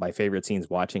of my favorite scenes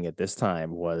watching it this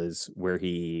time was where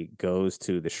he goes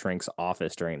to the shrink's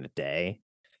office during the day,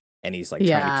 and he's like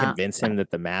trying to convince him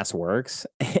that the mask works,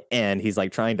 and he's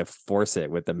like trying to force it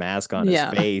with the mask on his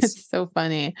face. It's so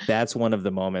funny. That's one of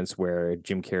the moments where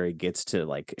Jim Carrey gets to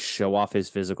like show off his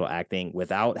physical acting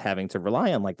without having to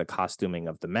rely on like the costuming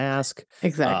of the mask.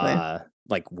 Exactly.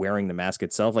 Like wearing the mask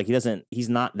itself. Like he's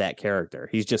not that character.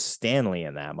 He's just Stanley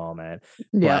in that moment.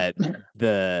 Yeah. But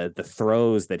the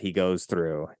throws that he goes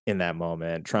through in that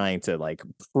moment, trying to like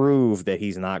prove that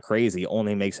he's not crazy,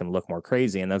 only makes him look more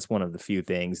crazy. And that's one of the few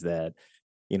things that,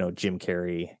 Jim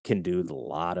Carrey can do that a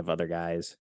lot of other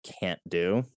guys can't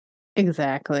do.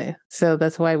 Exactly. So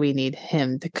that's why we need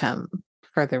him to come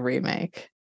for the remake.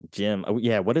 Jim,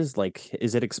 yeah, what is like,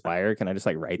 is it expired? Can I just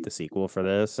like write the sequel for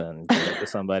this and give it to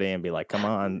somebody and be like, come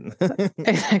on?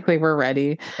 Exactly, we're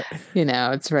ready.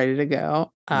 It's ready to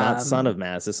go. Not Son of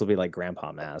Mask. This will be like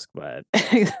Grandpa Mask, but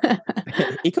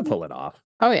he could pull it off.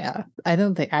 Oh yeah, I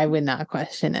would not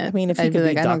question it. I mean, if he I'd could be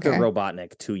like, I don't Dr. care.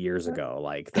 Robotnik 2 years ago,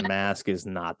 like the mask is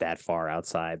not that far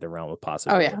outside the realm of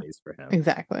possibilities for him.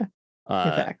 Exactly.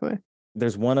 Exactly.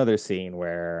 There's one other scene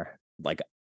where like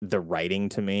the writing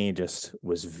to me just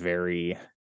was very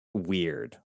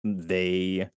weird.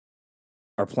 They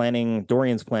are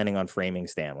Dorian's planning on framing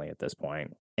Stanley at this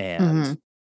point, and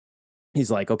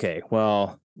he's like, okay,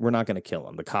 well, we're not going to kill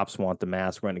him. The cops want the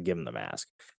mask. We're going to give him the mask.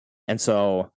 And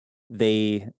so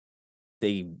they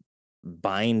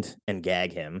bind and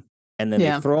gag him, and then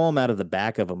they throw him out of the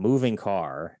back of a moving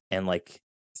car and like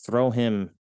throw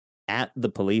him at the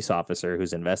police officer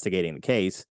who's investigating the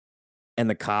case. And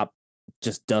the cop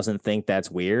just doesn't think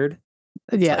that's weird.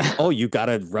 It's like, oh, you got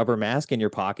a rubber mask in your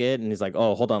pocket? And he's like,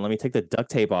 oh, hold on, let me take the duct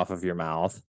tape off of your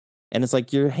mouth. And it's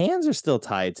like, your hands are still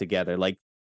tied together. Like,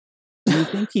 do you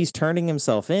think he's turning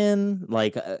himself in?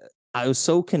 Like, I was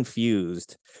so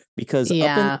confused because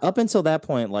up until that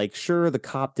point, like, sure, the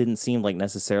cop didn't seem like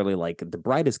necessarily like the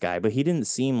brightest guy, but he didn't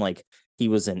seem like he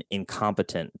was an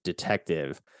incompetent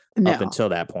detective up until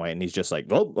that point. And he's just like,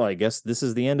 well, I guess this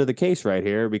is the end of the case right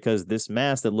here, because this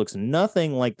mask that looks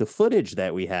nothing like the footage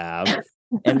that we have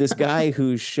and this guy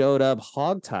who showed up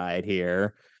hogtied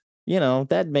here, you know,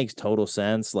 that makes total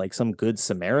sense. Like some good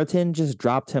Samaritan just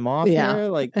dropped him off here.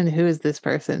 Like, and who is this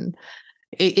person?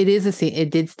 It is a scene. It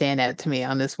did stand out to me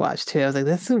on this watch too. I was like,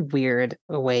 that's a weird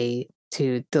way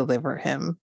to deliver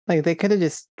him. Like they could have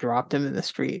just dropped him in the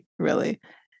street, really.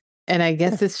 And I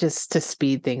guess it's just to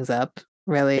speed things up,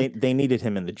 really. They needed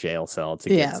him in the jail cell to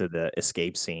get to the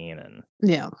escape scene, and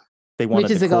they wanted,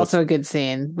 which is like also a good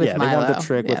scene with Milo. They want the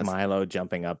trick with Milo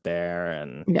jumping up there,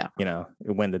 and you know,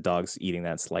 when the dog's eating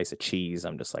that slice of cheese,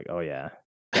 I'm just like, oh yeah,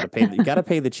 gotta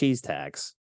pay the cheese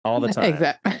tax all the time.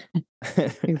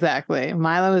 Exactly.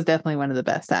 Milo is definitely one of the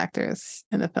best actors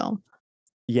in the film.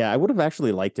 Yeah, I would have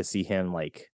actually liked to see him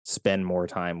like spend more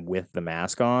time with the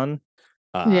mask on.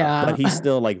 But he's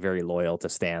still like very loyal to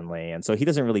Stanley, and so he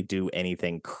doesn't really do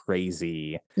anything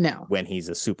crazy. When he's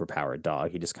a superpowered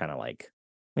dog, he just kind of like,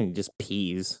 I mean, he just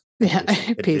pees.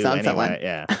 Pees on someone.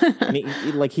 Yeah, and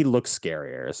he looks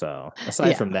scarier. So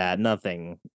aside from that,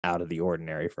 nothing out of the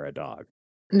ordinary for a dog.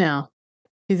 No,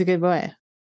 he's a good boy.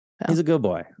 So. He's a good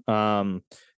boy.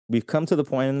 We've come to the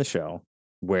point in the show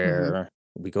where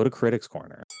we go to Critics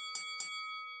Corner,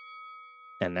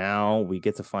 and now we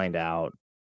get to find out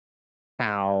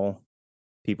how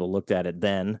people looked at it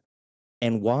then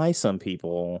and why some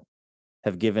people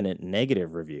have given it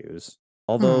negative reviews.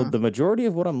 Although the majority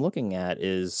of what I'm looking at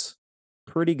is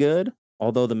pretty good.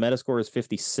 Although the Metascore is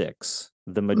 56,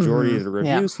 the majority of the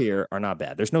reviews here are not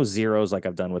bad. There's no zeros like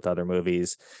I've done with other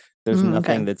movies. There's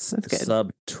nothing that's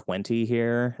sub 20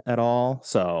 here at all.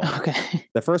 So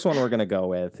the first one we're going to go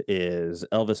with is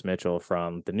Elvis Mitchell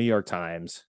from the New York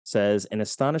Times. Says an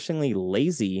astonishingly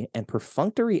lazy and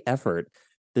perfunctory effort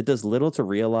that does little to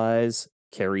realize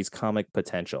Carrey's comic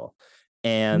potential.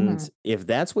 And if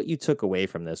that's what you took away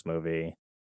from this movie,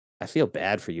 I feel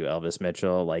bad for you, Elvis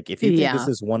Mitchell. Like, if you think this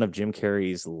is one of Jim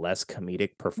Carrey's less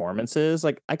comedic performances,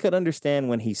 like, I could understand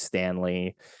when he's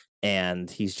Stanley and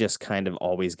he's just kind of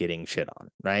always getting shit on,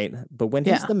 right? But when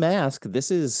he's the Mask, this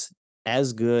is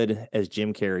as good as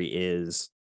Jim Carrey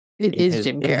is. It is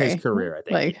Jim Carrey in his career, I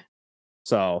think.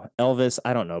 So Elvis,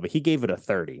 I don't know, but he gave it a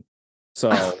 30.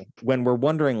 So when we're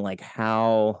wondering like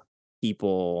how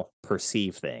people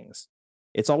perceive things,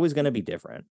 it's always going to be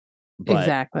different.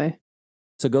 But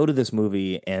to go to this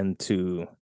movie and to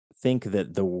think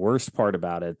that the worst part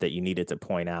about it that you needed to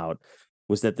point out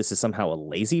was that this is somehow a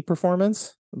lazy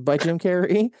performance by Jim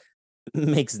Carrey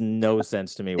makes no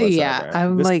sense to me whatsoever. Yeah,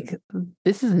 I'm like,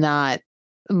 this is not,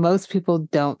 most people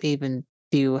don't even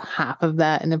do half of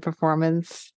that in a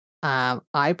performance.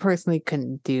 I personally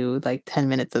couldn't do like 10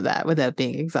 minutes of that without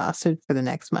being exhausted for the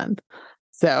next month.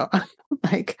 So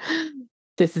like,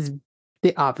 this is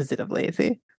the opposite of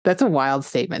lazy. That's a wild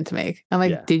statement to make. I'm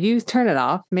like, did you turn it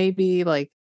off maybe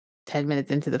like 10 minutes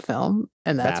into the film?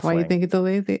 And that's why you think it's a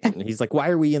lazy? He's like, why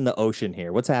are we in the ocean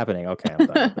here? What's happening? Okay, I'm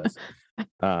done with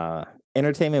this.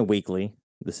 Entertainment Weekly,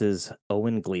 this is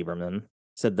Owen Gleiberman,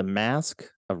 said the Mask,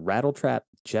 a rattletrap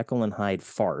Jekyll and Hyde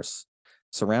farce,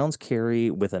 surrounds Carrey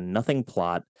with a nothing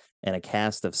plot and a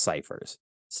cast of ciphers.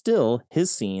 Still, his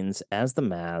scenes as the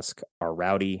Mask are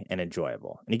rowdy and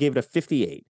enjoyable. And he gave it a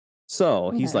 58. So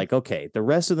he's like, okay, the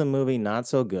rest of the movie, not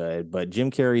so good, but Jim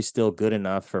Carrey's still good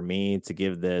enough for me to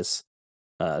give this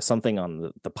something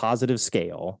on the positive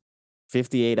scale.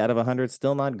 58 out of 100,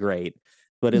 still not great,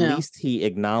 but at least he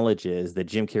acknowledges that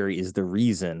Jim Carrey is the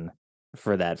reason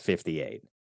for that 58.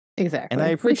 Exactly. And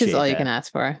I appreciate which is all that. you can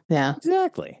ask for. Yeah.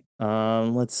 Exactly.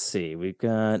 Let's see. We've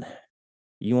got,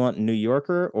 you want New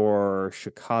Yorker or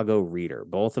Chicago Reader?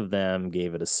 Both of them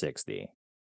gave it a 60.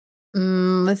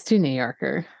 Let's do New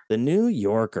Yorker. The New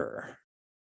Yorker.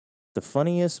 The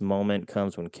funniest moment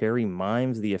comes when Carrie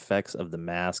mimes the effects of the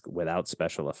mask without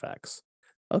special effects.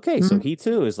 Okay, so he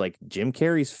too is like Jim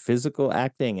Carrey's physical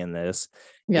acting in this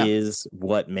is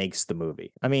what makes the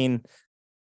movie. I mean,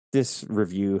 this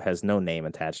review has no name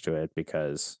attached to it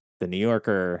because the New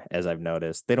Yorker, as I've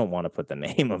noticed, they don't want to put the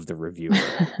name of the reviewer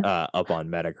up on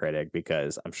Metacritic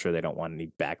because I'm sure they don't want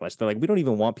any backlash. They're like, we don't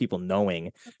even want people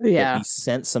knowing that we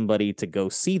sent somebody to go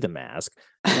see The Mask,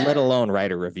 let alone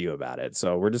write a review about it.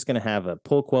 So we're just going to have a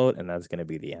pull quote, and that's going to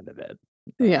be the end of it.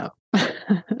 Yeah.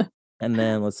 And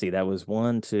then let's see, that was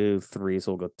 1, 2, 3.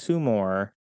 So we'll go 2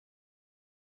 more.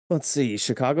 Let's see,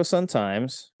 Chicago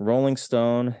Sun-Times, Rolling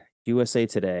Stone, USA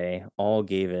Today all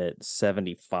gave it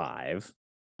 75.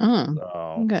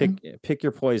 So pick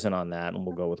your poison on that, and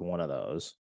we'll go with one of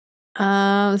those.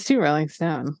 Let's do Rolling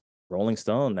Stone. Rolling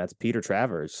Stone, that's Peter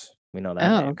Travers. We know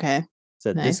that name. Okay.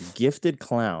 Said this gifted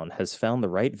clown has found the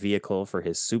right vehicle for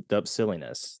his souped up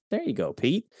silliness. There you go,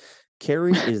 Pete.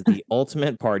 Carrie is the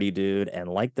ultimate party dude, and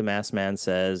like the masked man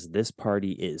says, this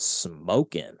party is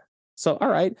smoking. So, all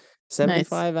right,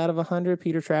 75 out of 100.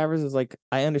 Peter Travers is like,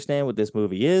 I understand what this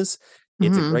movie is.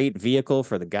 It's a great vehicle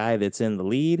for the guy that's in the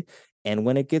lead, and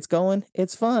when it gets going,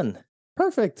 it's fun.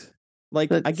 Perfect.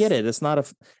 Like, I get it. That's not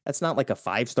like a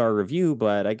 5-star review,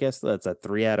 but I guess that's a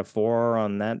 3 out of 4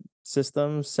 on that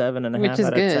system, 7.5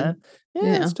 out of 10.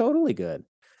 Yeah, it's totally good.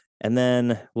 And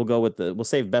then we'll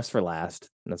save best for last.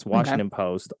 And that's Washington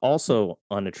Post, also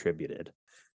unattributed.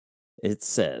 It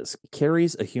says,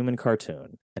 Carrie's a human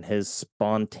cartoon, and his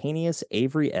spontaneous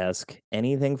Avery-esque,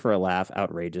 anything for a laugh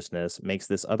outrageousness makes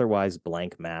this otherwise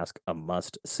blank mask a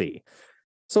must-see.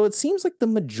 So it seems like the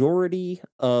majority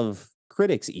of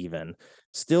critics even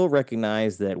still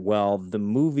recognize that, while the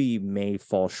movie may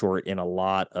fall short in a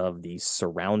lot of the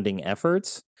surrounding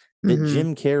efforts, that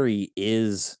Jim Carrey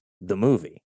is the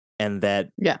movie. And that,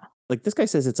 like this guy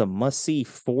says, it's a must-see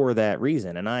for that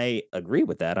reason. And I agree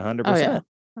with that 100%. Oh, yeah.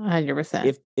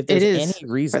 100%. If there's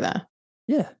any reason,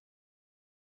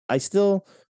 I still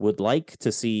would like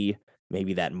to see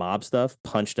maybe that mob stuff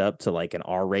punched up to like an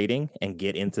R rating and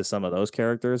get into some of those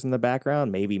characters in the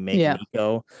background. Maybe make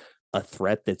Nico a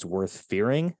threat that's worth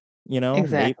fearing. You know,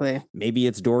 exactly. Maybe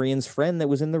it's Dorian's friend that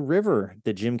was in the river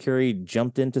that Jim Carrey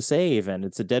jumped in to save, and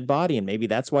it's a dead body, and maybe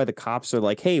that's why the cops are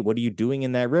like, "Hey, what are you doing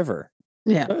in that river?"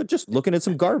 Yeah, just looking at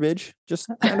some garbage, just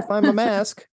trying to find my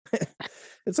mask.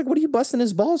 It's like, what are you busting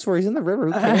his balls for? He's in the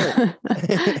river. Who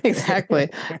cares?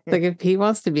 Exactly. Like, if he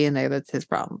wants to be in there, that's his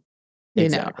problem. You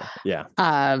know? Yeah.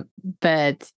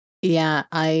 But yeah,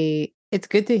 it's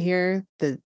good to hear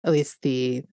that at least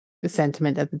the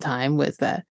sentiment at the time was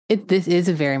that this is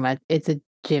it's a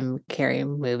Jim Carrey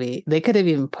movie. They could have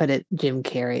even put it Jim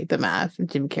Carrey, the mask,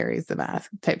 Jim Carrey's the mask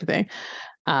type of thing.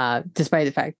 Despite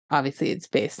the fact, obviously, it's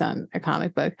based on a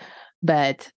comic book.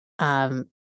 But, you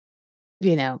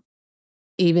know,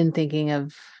 even thinking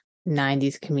of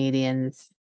 90s comedians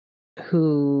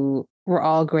who were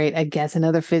all great, I guess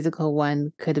another physical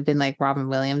one could have been like Robin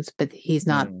Williams, but he's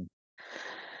not.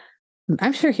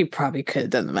 I'm sure he probably could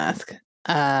have done the mask.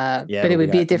 But it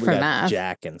would be a different mask.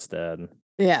 Jack instead.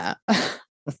 Yeah.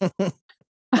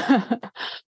 But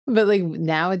like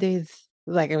nowadays,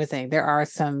 like I was saying, there are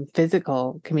some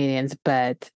physical comedians,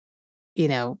 but you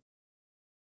know,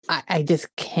 I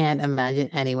just can't imagine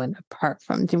anyone apart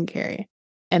from Jim Carrey.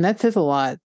 And that says a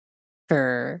lot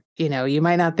for, you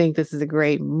might not think this is a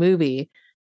great movie,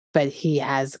 but he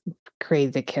has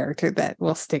created a character that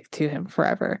will stick to him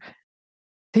forever.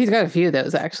 He's got a few of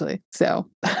those actually. So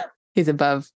he's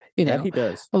above, he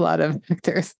does. a lot of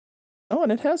actors. Oh,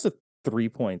 and it has a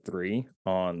 3.3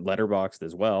 on Letterboxd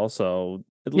as well. So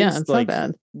at yeah, least it's not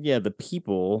bad. Yeah, the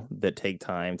people that take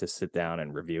time to sit down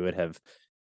and review it have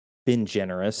been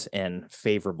generous and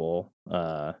favorable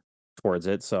towards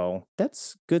it. So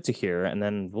that's good to hear. And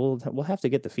then we'll have to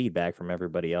get the feedback from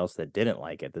everybody else that didn't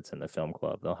like it that's in the film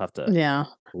club. They'll have to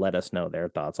let us know their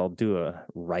thoughts. I'll do a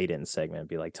write-in segment,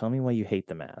 be like, tell me why you hate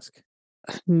The Mask.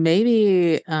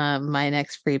 Maybe my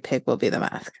next free pick will be The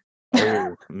Mask.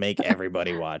 Oh, make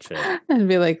everybody watch it. And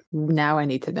be like, now I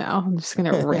need to know. I'm just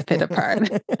going to rip it apart.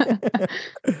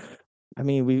 I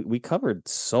mean, we covered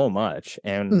so much.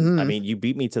 And I mean, you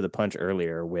beat me to the punch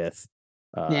earlier with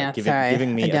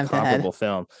giving me a comparable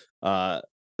film. So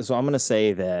I'm going to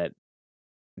say that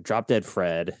Drop Dead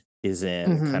Fred is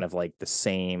in kind of like the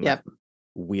same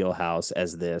wheelhouse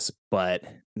as this, but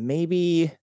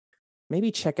maybe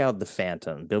check out The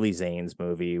Phantom, Billy Zane's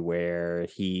movie, where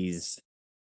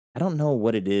I don't know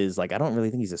what it is. Like, I don't really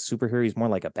think he's a superhero. He's more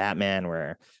like a Batman,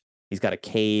 where he's got a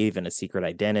cave and a secret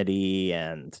identity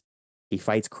and he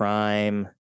fights crime.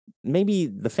 maybe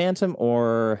The Phantom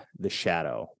or The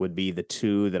Shadow would be the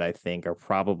two that I think are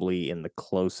probably in the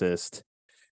closest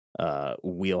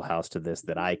wheelhouse to this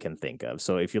that I can think of.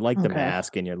 So if you like The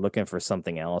Mask and you're looking for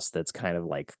something else that's kind of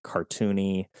like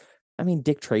cartoony, I mean,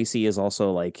 Dick Tracy is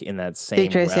also like in that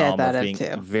same realm of being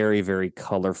very, very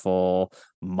colorful,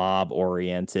 mob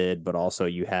oriented, but also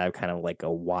you have kind of like a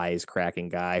wisecracking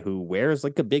guy who wears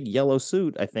like a big yellow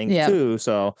suit, I think, too.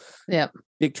 So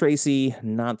Dick Tracy,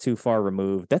 not too far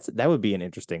removed. That would be an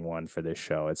interesting one for this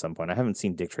show at some point. I haven't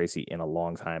seen Dick Tracy in a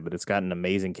long time, but it's got an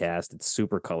amazing cast. It's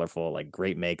super colorful, like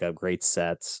great makeup, great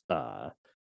sets.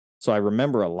 So I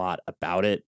remember a lot about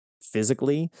it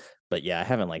physically, but yeah, I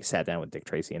haven't like sat down with Dick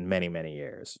Tracy in many, many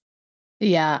years.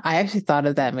 Yeah, I actually thought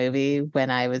of that movie when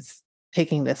I was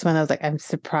picking this one. I was like, I'm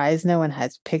surprised no one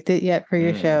has picked it yet for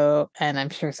your show, and I'm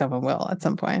sure someone will at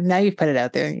some point. Now you've put it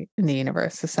out there in the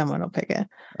universe, so someone will pick it.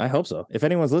 I hope so. If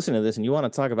anyone's listening to this and you want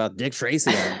to talk about Dick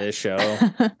Tracy on this show,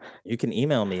 you can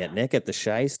email me at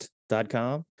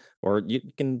nick@thesheist.com, or you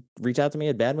can reach out to me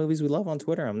at Bad Movies We Love on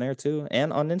Twitter. I'm there too,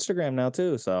 and on Instagram now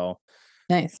too. So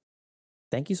nice.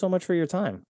 Thank you so much for your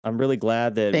time. I'm really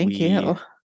glad that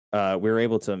we were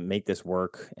able to make this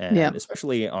work, and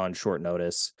especially on short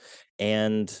notice.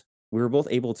 And we were both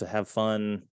able to have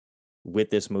fun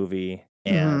with this movie.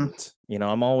 And, you know,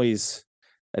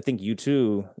 I think you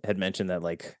too had mentioned that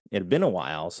like it had been a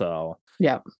while. So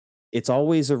it's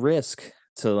always a risk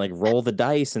to like roll the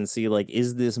dice and see like,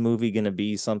 is this movie going to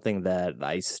be something that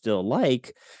I still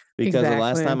like? Because the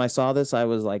last time I saw this, I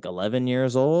was like 11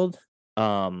 years old.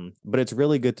 But it's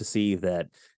really good to see that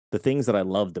the things that I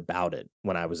loved about it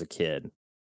when I was a kid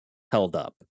held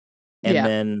up. And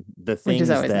then the things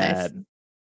that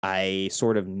I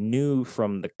sort of knew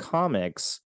from the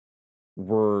comics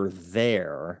were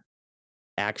there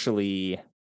actually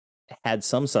had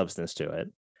some substance to it.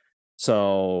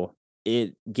 So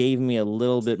it gave me a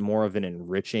little bit more of an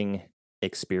enriching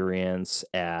experience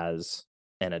as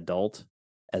an adult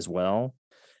as well.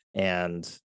 And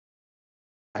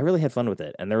I really had fun with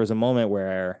it. And there was a moment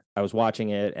where I was watching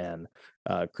it and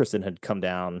Kristen had come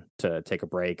down to take a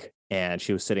break and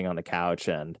she was sitting on the couch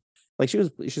and like she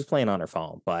was playing on her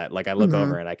phone, but like I look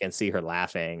over and I can see her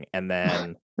laughing, and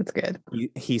then that's good.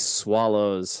 He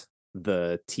swallows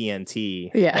the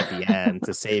TNT at the end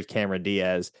to save Cameron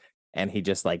Diaz, and he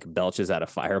just like belches out a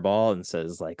fireball and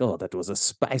says like, "Oh, that was a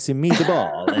spicy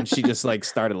meatball." And she just like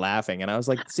started laughing, and I was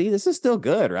like, "See, this is still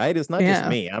good, right? It's not just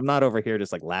me. I'm not over here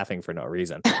just like laughing for no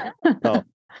reason." So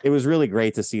it was really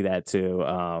great to see that too.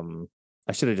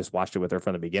 I should have just watched it with her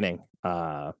from the beginning,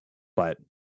 but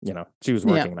you know, she was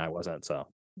working and I wasn't, so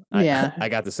I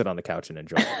got to sit on the couch and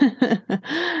enjoy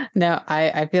it. No,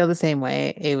 I feel the same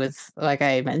way. It was like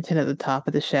I mentioned at the top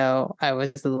of the show, I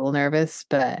was a little nervous,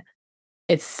 but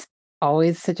it's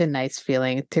always such a nice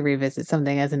feeling to revisit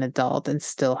something as an adult and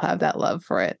still have that love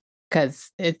for it, because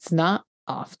it's not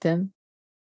often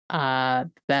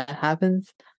that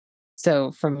happens.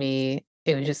 So for me,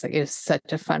 it was just like it was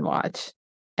such a fun watch,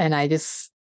 and I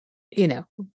just, you know,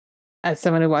 as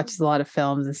someone who watches a lot of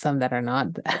films and some that are not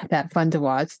that fun to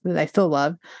watch, that I still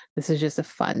love, this is just a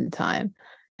fun time.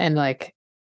 And like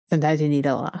sometimes you need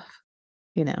a laugh,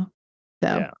 you know?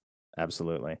 So yeah,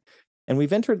 absolutely. And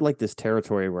we've entered like this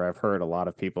territory where I've heard a lot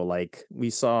of people, like we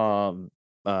saw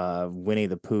Winnie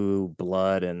the Pooh,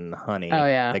 Blood and Honey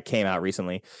that came out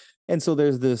recently. And so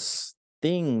there's this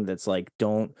thing that's like,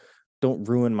 don't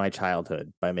ruin my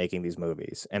childhood by making these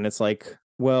movies. And it's like,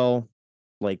 well,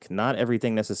 like not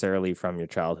everything necessarily from your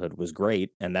childhood was great.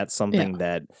 And that's something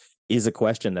that is a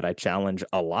question that I challenge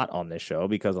a lot on this show,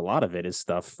 because a lot of it is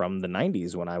stuff from the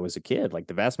 90s when I was a kid. Like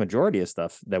the vast majority of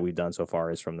stuff that we've done so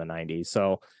far is from the 90s.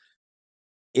 So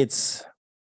it's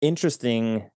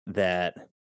interesting that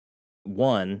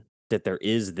that there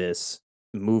is this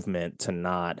movement to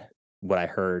not, what I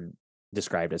heard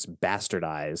described as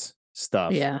bastardize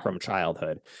stuff from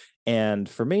childhood. And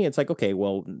for me, it's like, okay,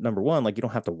 well, number one, like you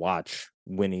don't have to watch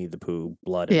Winnie the Pooh,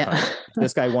 Blood and Honey. If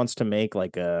this guy wants to make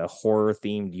like a horror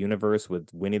themed universe with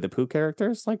Winnie the Pooh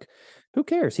characters, like who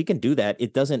cares? He can do that.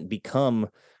 It doesn't become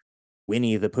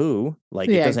Winnie the Pooh. Like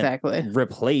it doesn't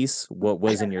replace what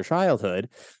was in your childhood.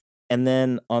 And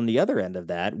then on the other end of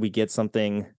that, we get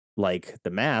something like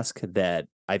The Mask that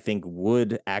I think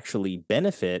would actually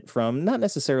benefit from not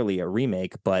necessarily a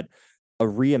remake, but a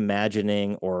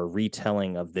reimagining or a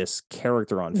retelling of this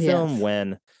character on film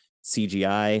when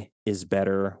CGI is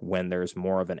better, when there's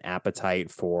more of an appetite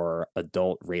for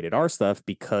adult rated R stuff,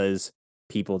 because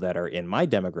people that are in my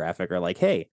demographic are like,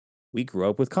 hey, we grew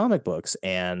up with comic books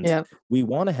and we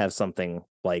want to have something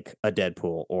like a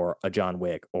Deadpool or a John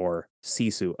Wick or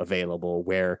Sisu available,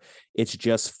 where it's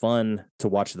just fun to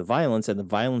watch the violence, and the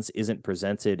violence isn't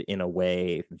presented in a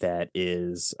way that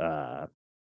is, I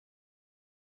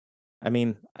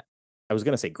mean, I was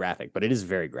going to say graphic, but it is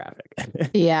very graphic.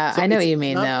 Yeah, So I know what it's you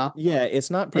mean, not, though. yeah, it's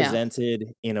not Yeah.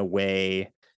 presented in a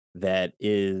way that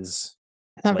is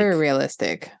It's not like, very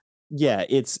realistic. yeah,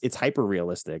 it's hyper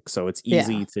realistic, so it's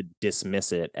easy Yeah. to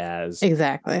dismiss it as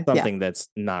Exactly. something that's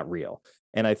not real.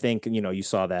 And I think, you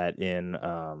saw that in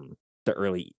the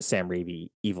early Sam Raimi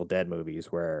Evil Dead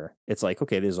movies, where it's like,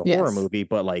 okay, there's a horror Yes. movie,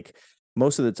 but like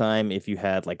most of the time, if you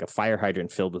had like a fire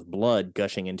hydrant filled with blood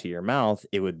gushing into your mouth,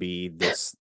 it would be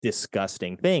this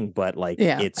disgusting thing. But like,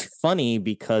 Yeah. it's funny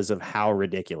because of how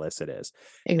ridiculous it is.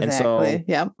 And so Exactly.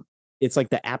 Yep. it's like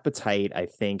the appetite, I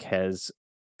think, has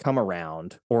come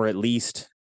around, or at least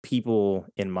people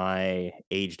in my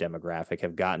age demographic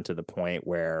have gotten to the point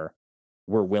where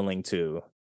we're willing to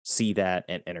see that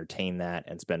and entertain that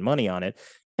and spend money on it.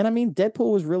 And I mean,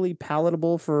 Deadpool was really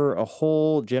palatable for a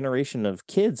whole generation of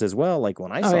kids as well. Like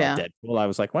when I saw yeah. Deadpool, I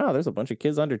was like, wow, there's a bunch of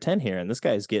kids under 10 here, and this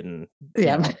guy's getting,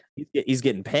 Yeah. he's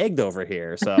getting pegged over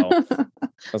here. So I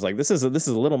was like, this is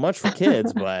a little much for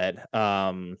kids, but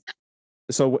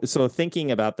so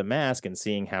thinking about the mask and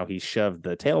seeing how he shoved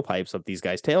the tailpipes up these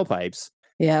guys' tailpipes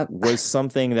Yeah. was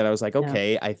something that I was like, Yeah.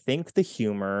 okay, I think the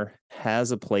humor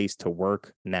has a place to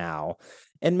work now.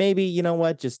 And maybe, you know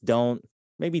what, just don't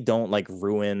like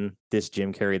ruin this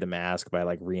Jim Carrey the Mask by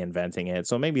like reinventing it.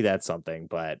 So maybe that's something,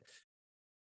 but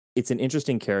it's an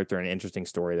interesting character and an interesting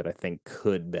story that I think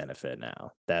could benefit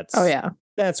now. That's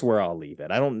where I'll leave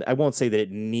it. I won't say that it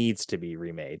needs to be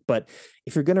remade, but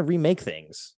if you're going to remake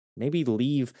things, maybe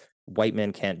leave White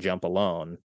Men Can't Jump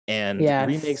Alone and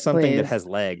remake something that has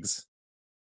legs.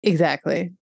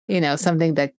 Exactly.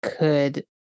 Something that could,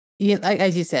 like,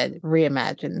 as you said,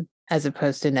 reimagine as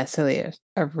opposed to necessarily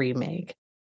a remake.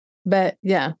 But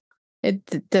yeah,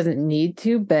 it doesn't need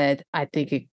to, but I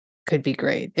think it could be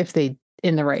great if they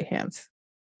in the right hands.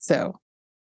 So,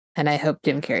 and I hope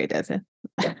Jim Carrey does it.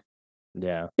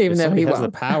 Yeah. Even though he has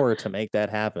won't. the power to make that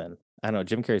happen. I don't know,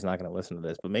 Jim Carrey's not going to listen to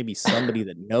this, but maybe somebody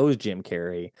that knows Jim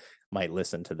Carrey might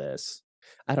listen to this.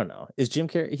 I don't know. Is Jim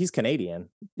Carrey, he's Canadian.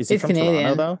 Is he from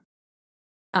Toronto though?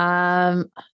 I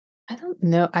don't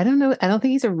know. I don't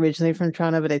think he's originally from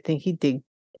Toronto, but I think he did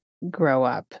grow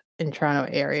up in Toronto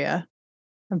area.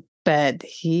 But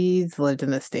he's lived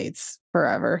in the States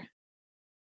forever.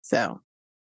 So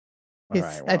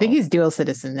I think he's dual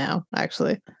citizen now,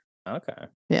 actually. Okay.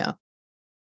 Yeah.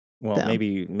 Well,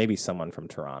 maybe someone from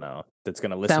Toronto that's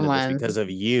going to listen to this because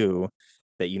of you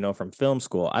that from film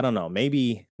school. I don't know.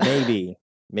 Maybe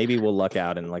we'll luck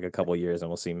out in like a couple years and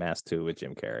we'll see Mask 2 with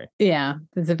Jim Carrey. Yeah,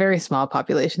 there's a very small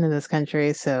population in this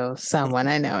country, so someone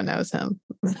I know knows him.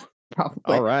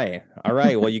 Probably. All right.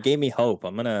 Well, you gave me hope.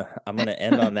 I'm gonna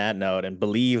end on that note and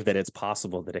believe that it's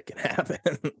possible that it can happen.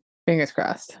 Fingers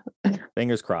crossed.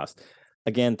 Fingers crossed.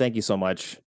 Again, thank you so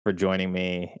much for joining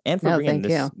me and for bringing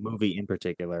this movie in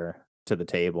particular to the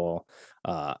table.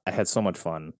 I had so much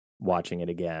fun watching it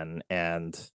again,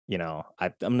 and I'm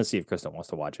gonna see if Kristen wants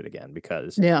to watch it again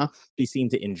because she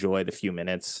seemed to enjoy the few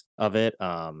minutes of it.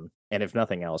 And if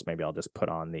nothing else, maybe I'll just put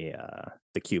on the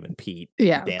Cuban Pete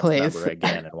dance number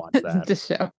again and watch that. Just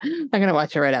show. I'm gonna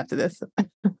watch it right after this.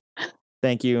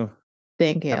 Thank you.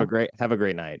 Thank you. Have a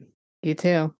great night. You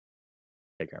too.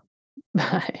 Take care.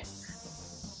 Bye.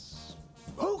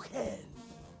 Okay.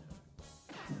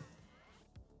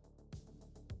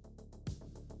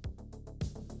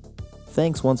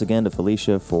 Thanks once again to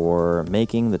Felicia for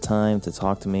making the time to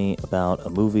talk to me about a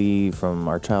movie from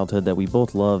our childhood that we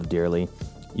both love dearly.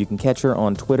 You can catch her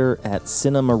on Twitter at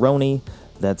Cinemaroni.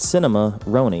 That's Cinema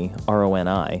Roni,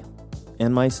 R-O-N-I.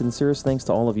 And my sincerest thanks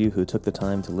to all of you who took the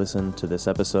time to listen to this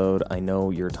episode. I know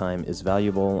your time is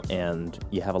valuable and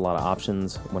you have a lot of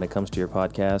options when it comes to your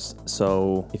podcast.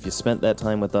 So if you spent that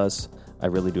time with us, I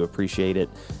really do appreciate it.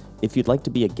 If you'd like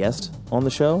to be a guest on the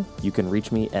show, you can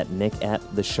reach me at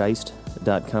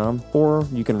nick@thesheist.com, or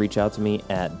you can reach out to me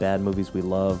at Bad Movies We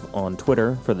Love on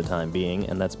Twitter for the time being,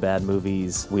 and that's Bad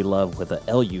Movies We Love with a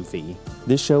L-U-V.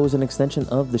 This show is an extension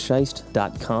of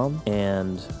thesheist.com,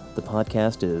 and the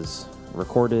podcast is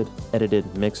recorded,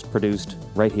 edited, mixed, produced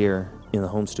right here in the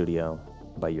home studio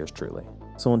by yours truly.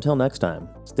 So until next time,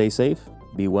 stay safe,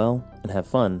 be well, and have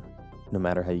fun, no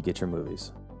matter how you get your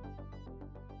movies.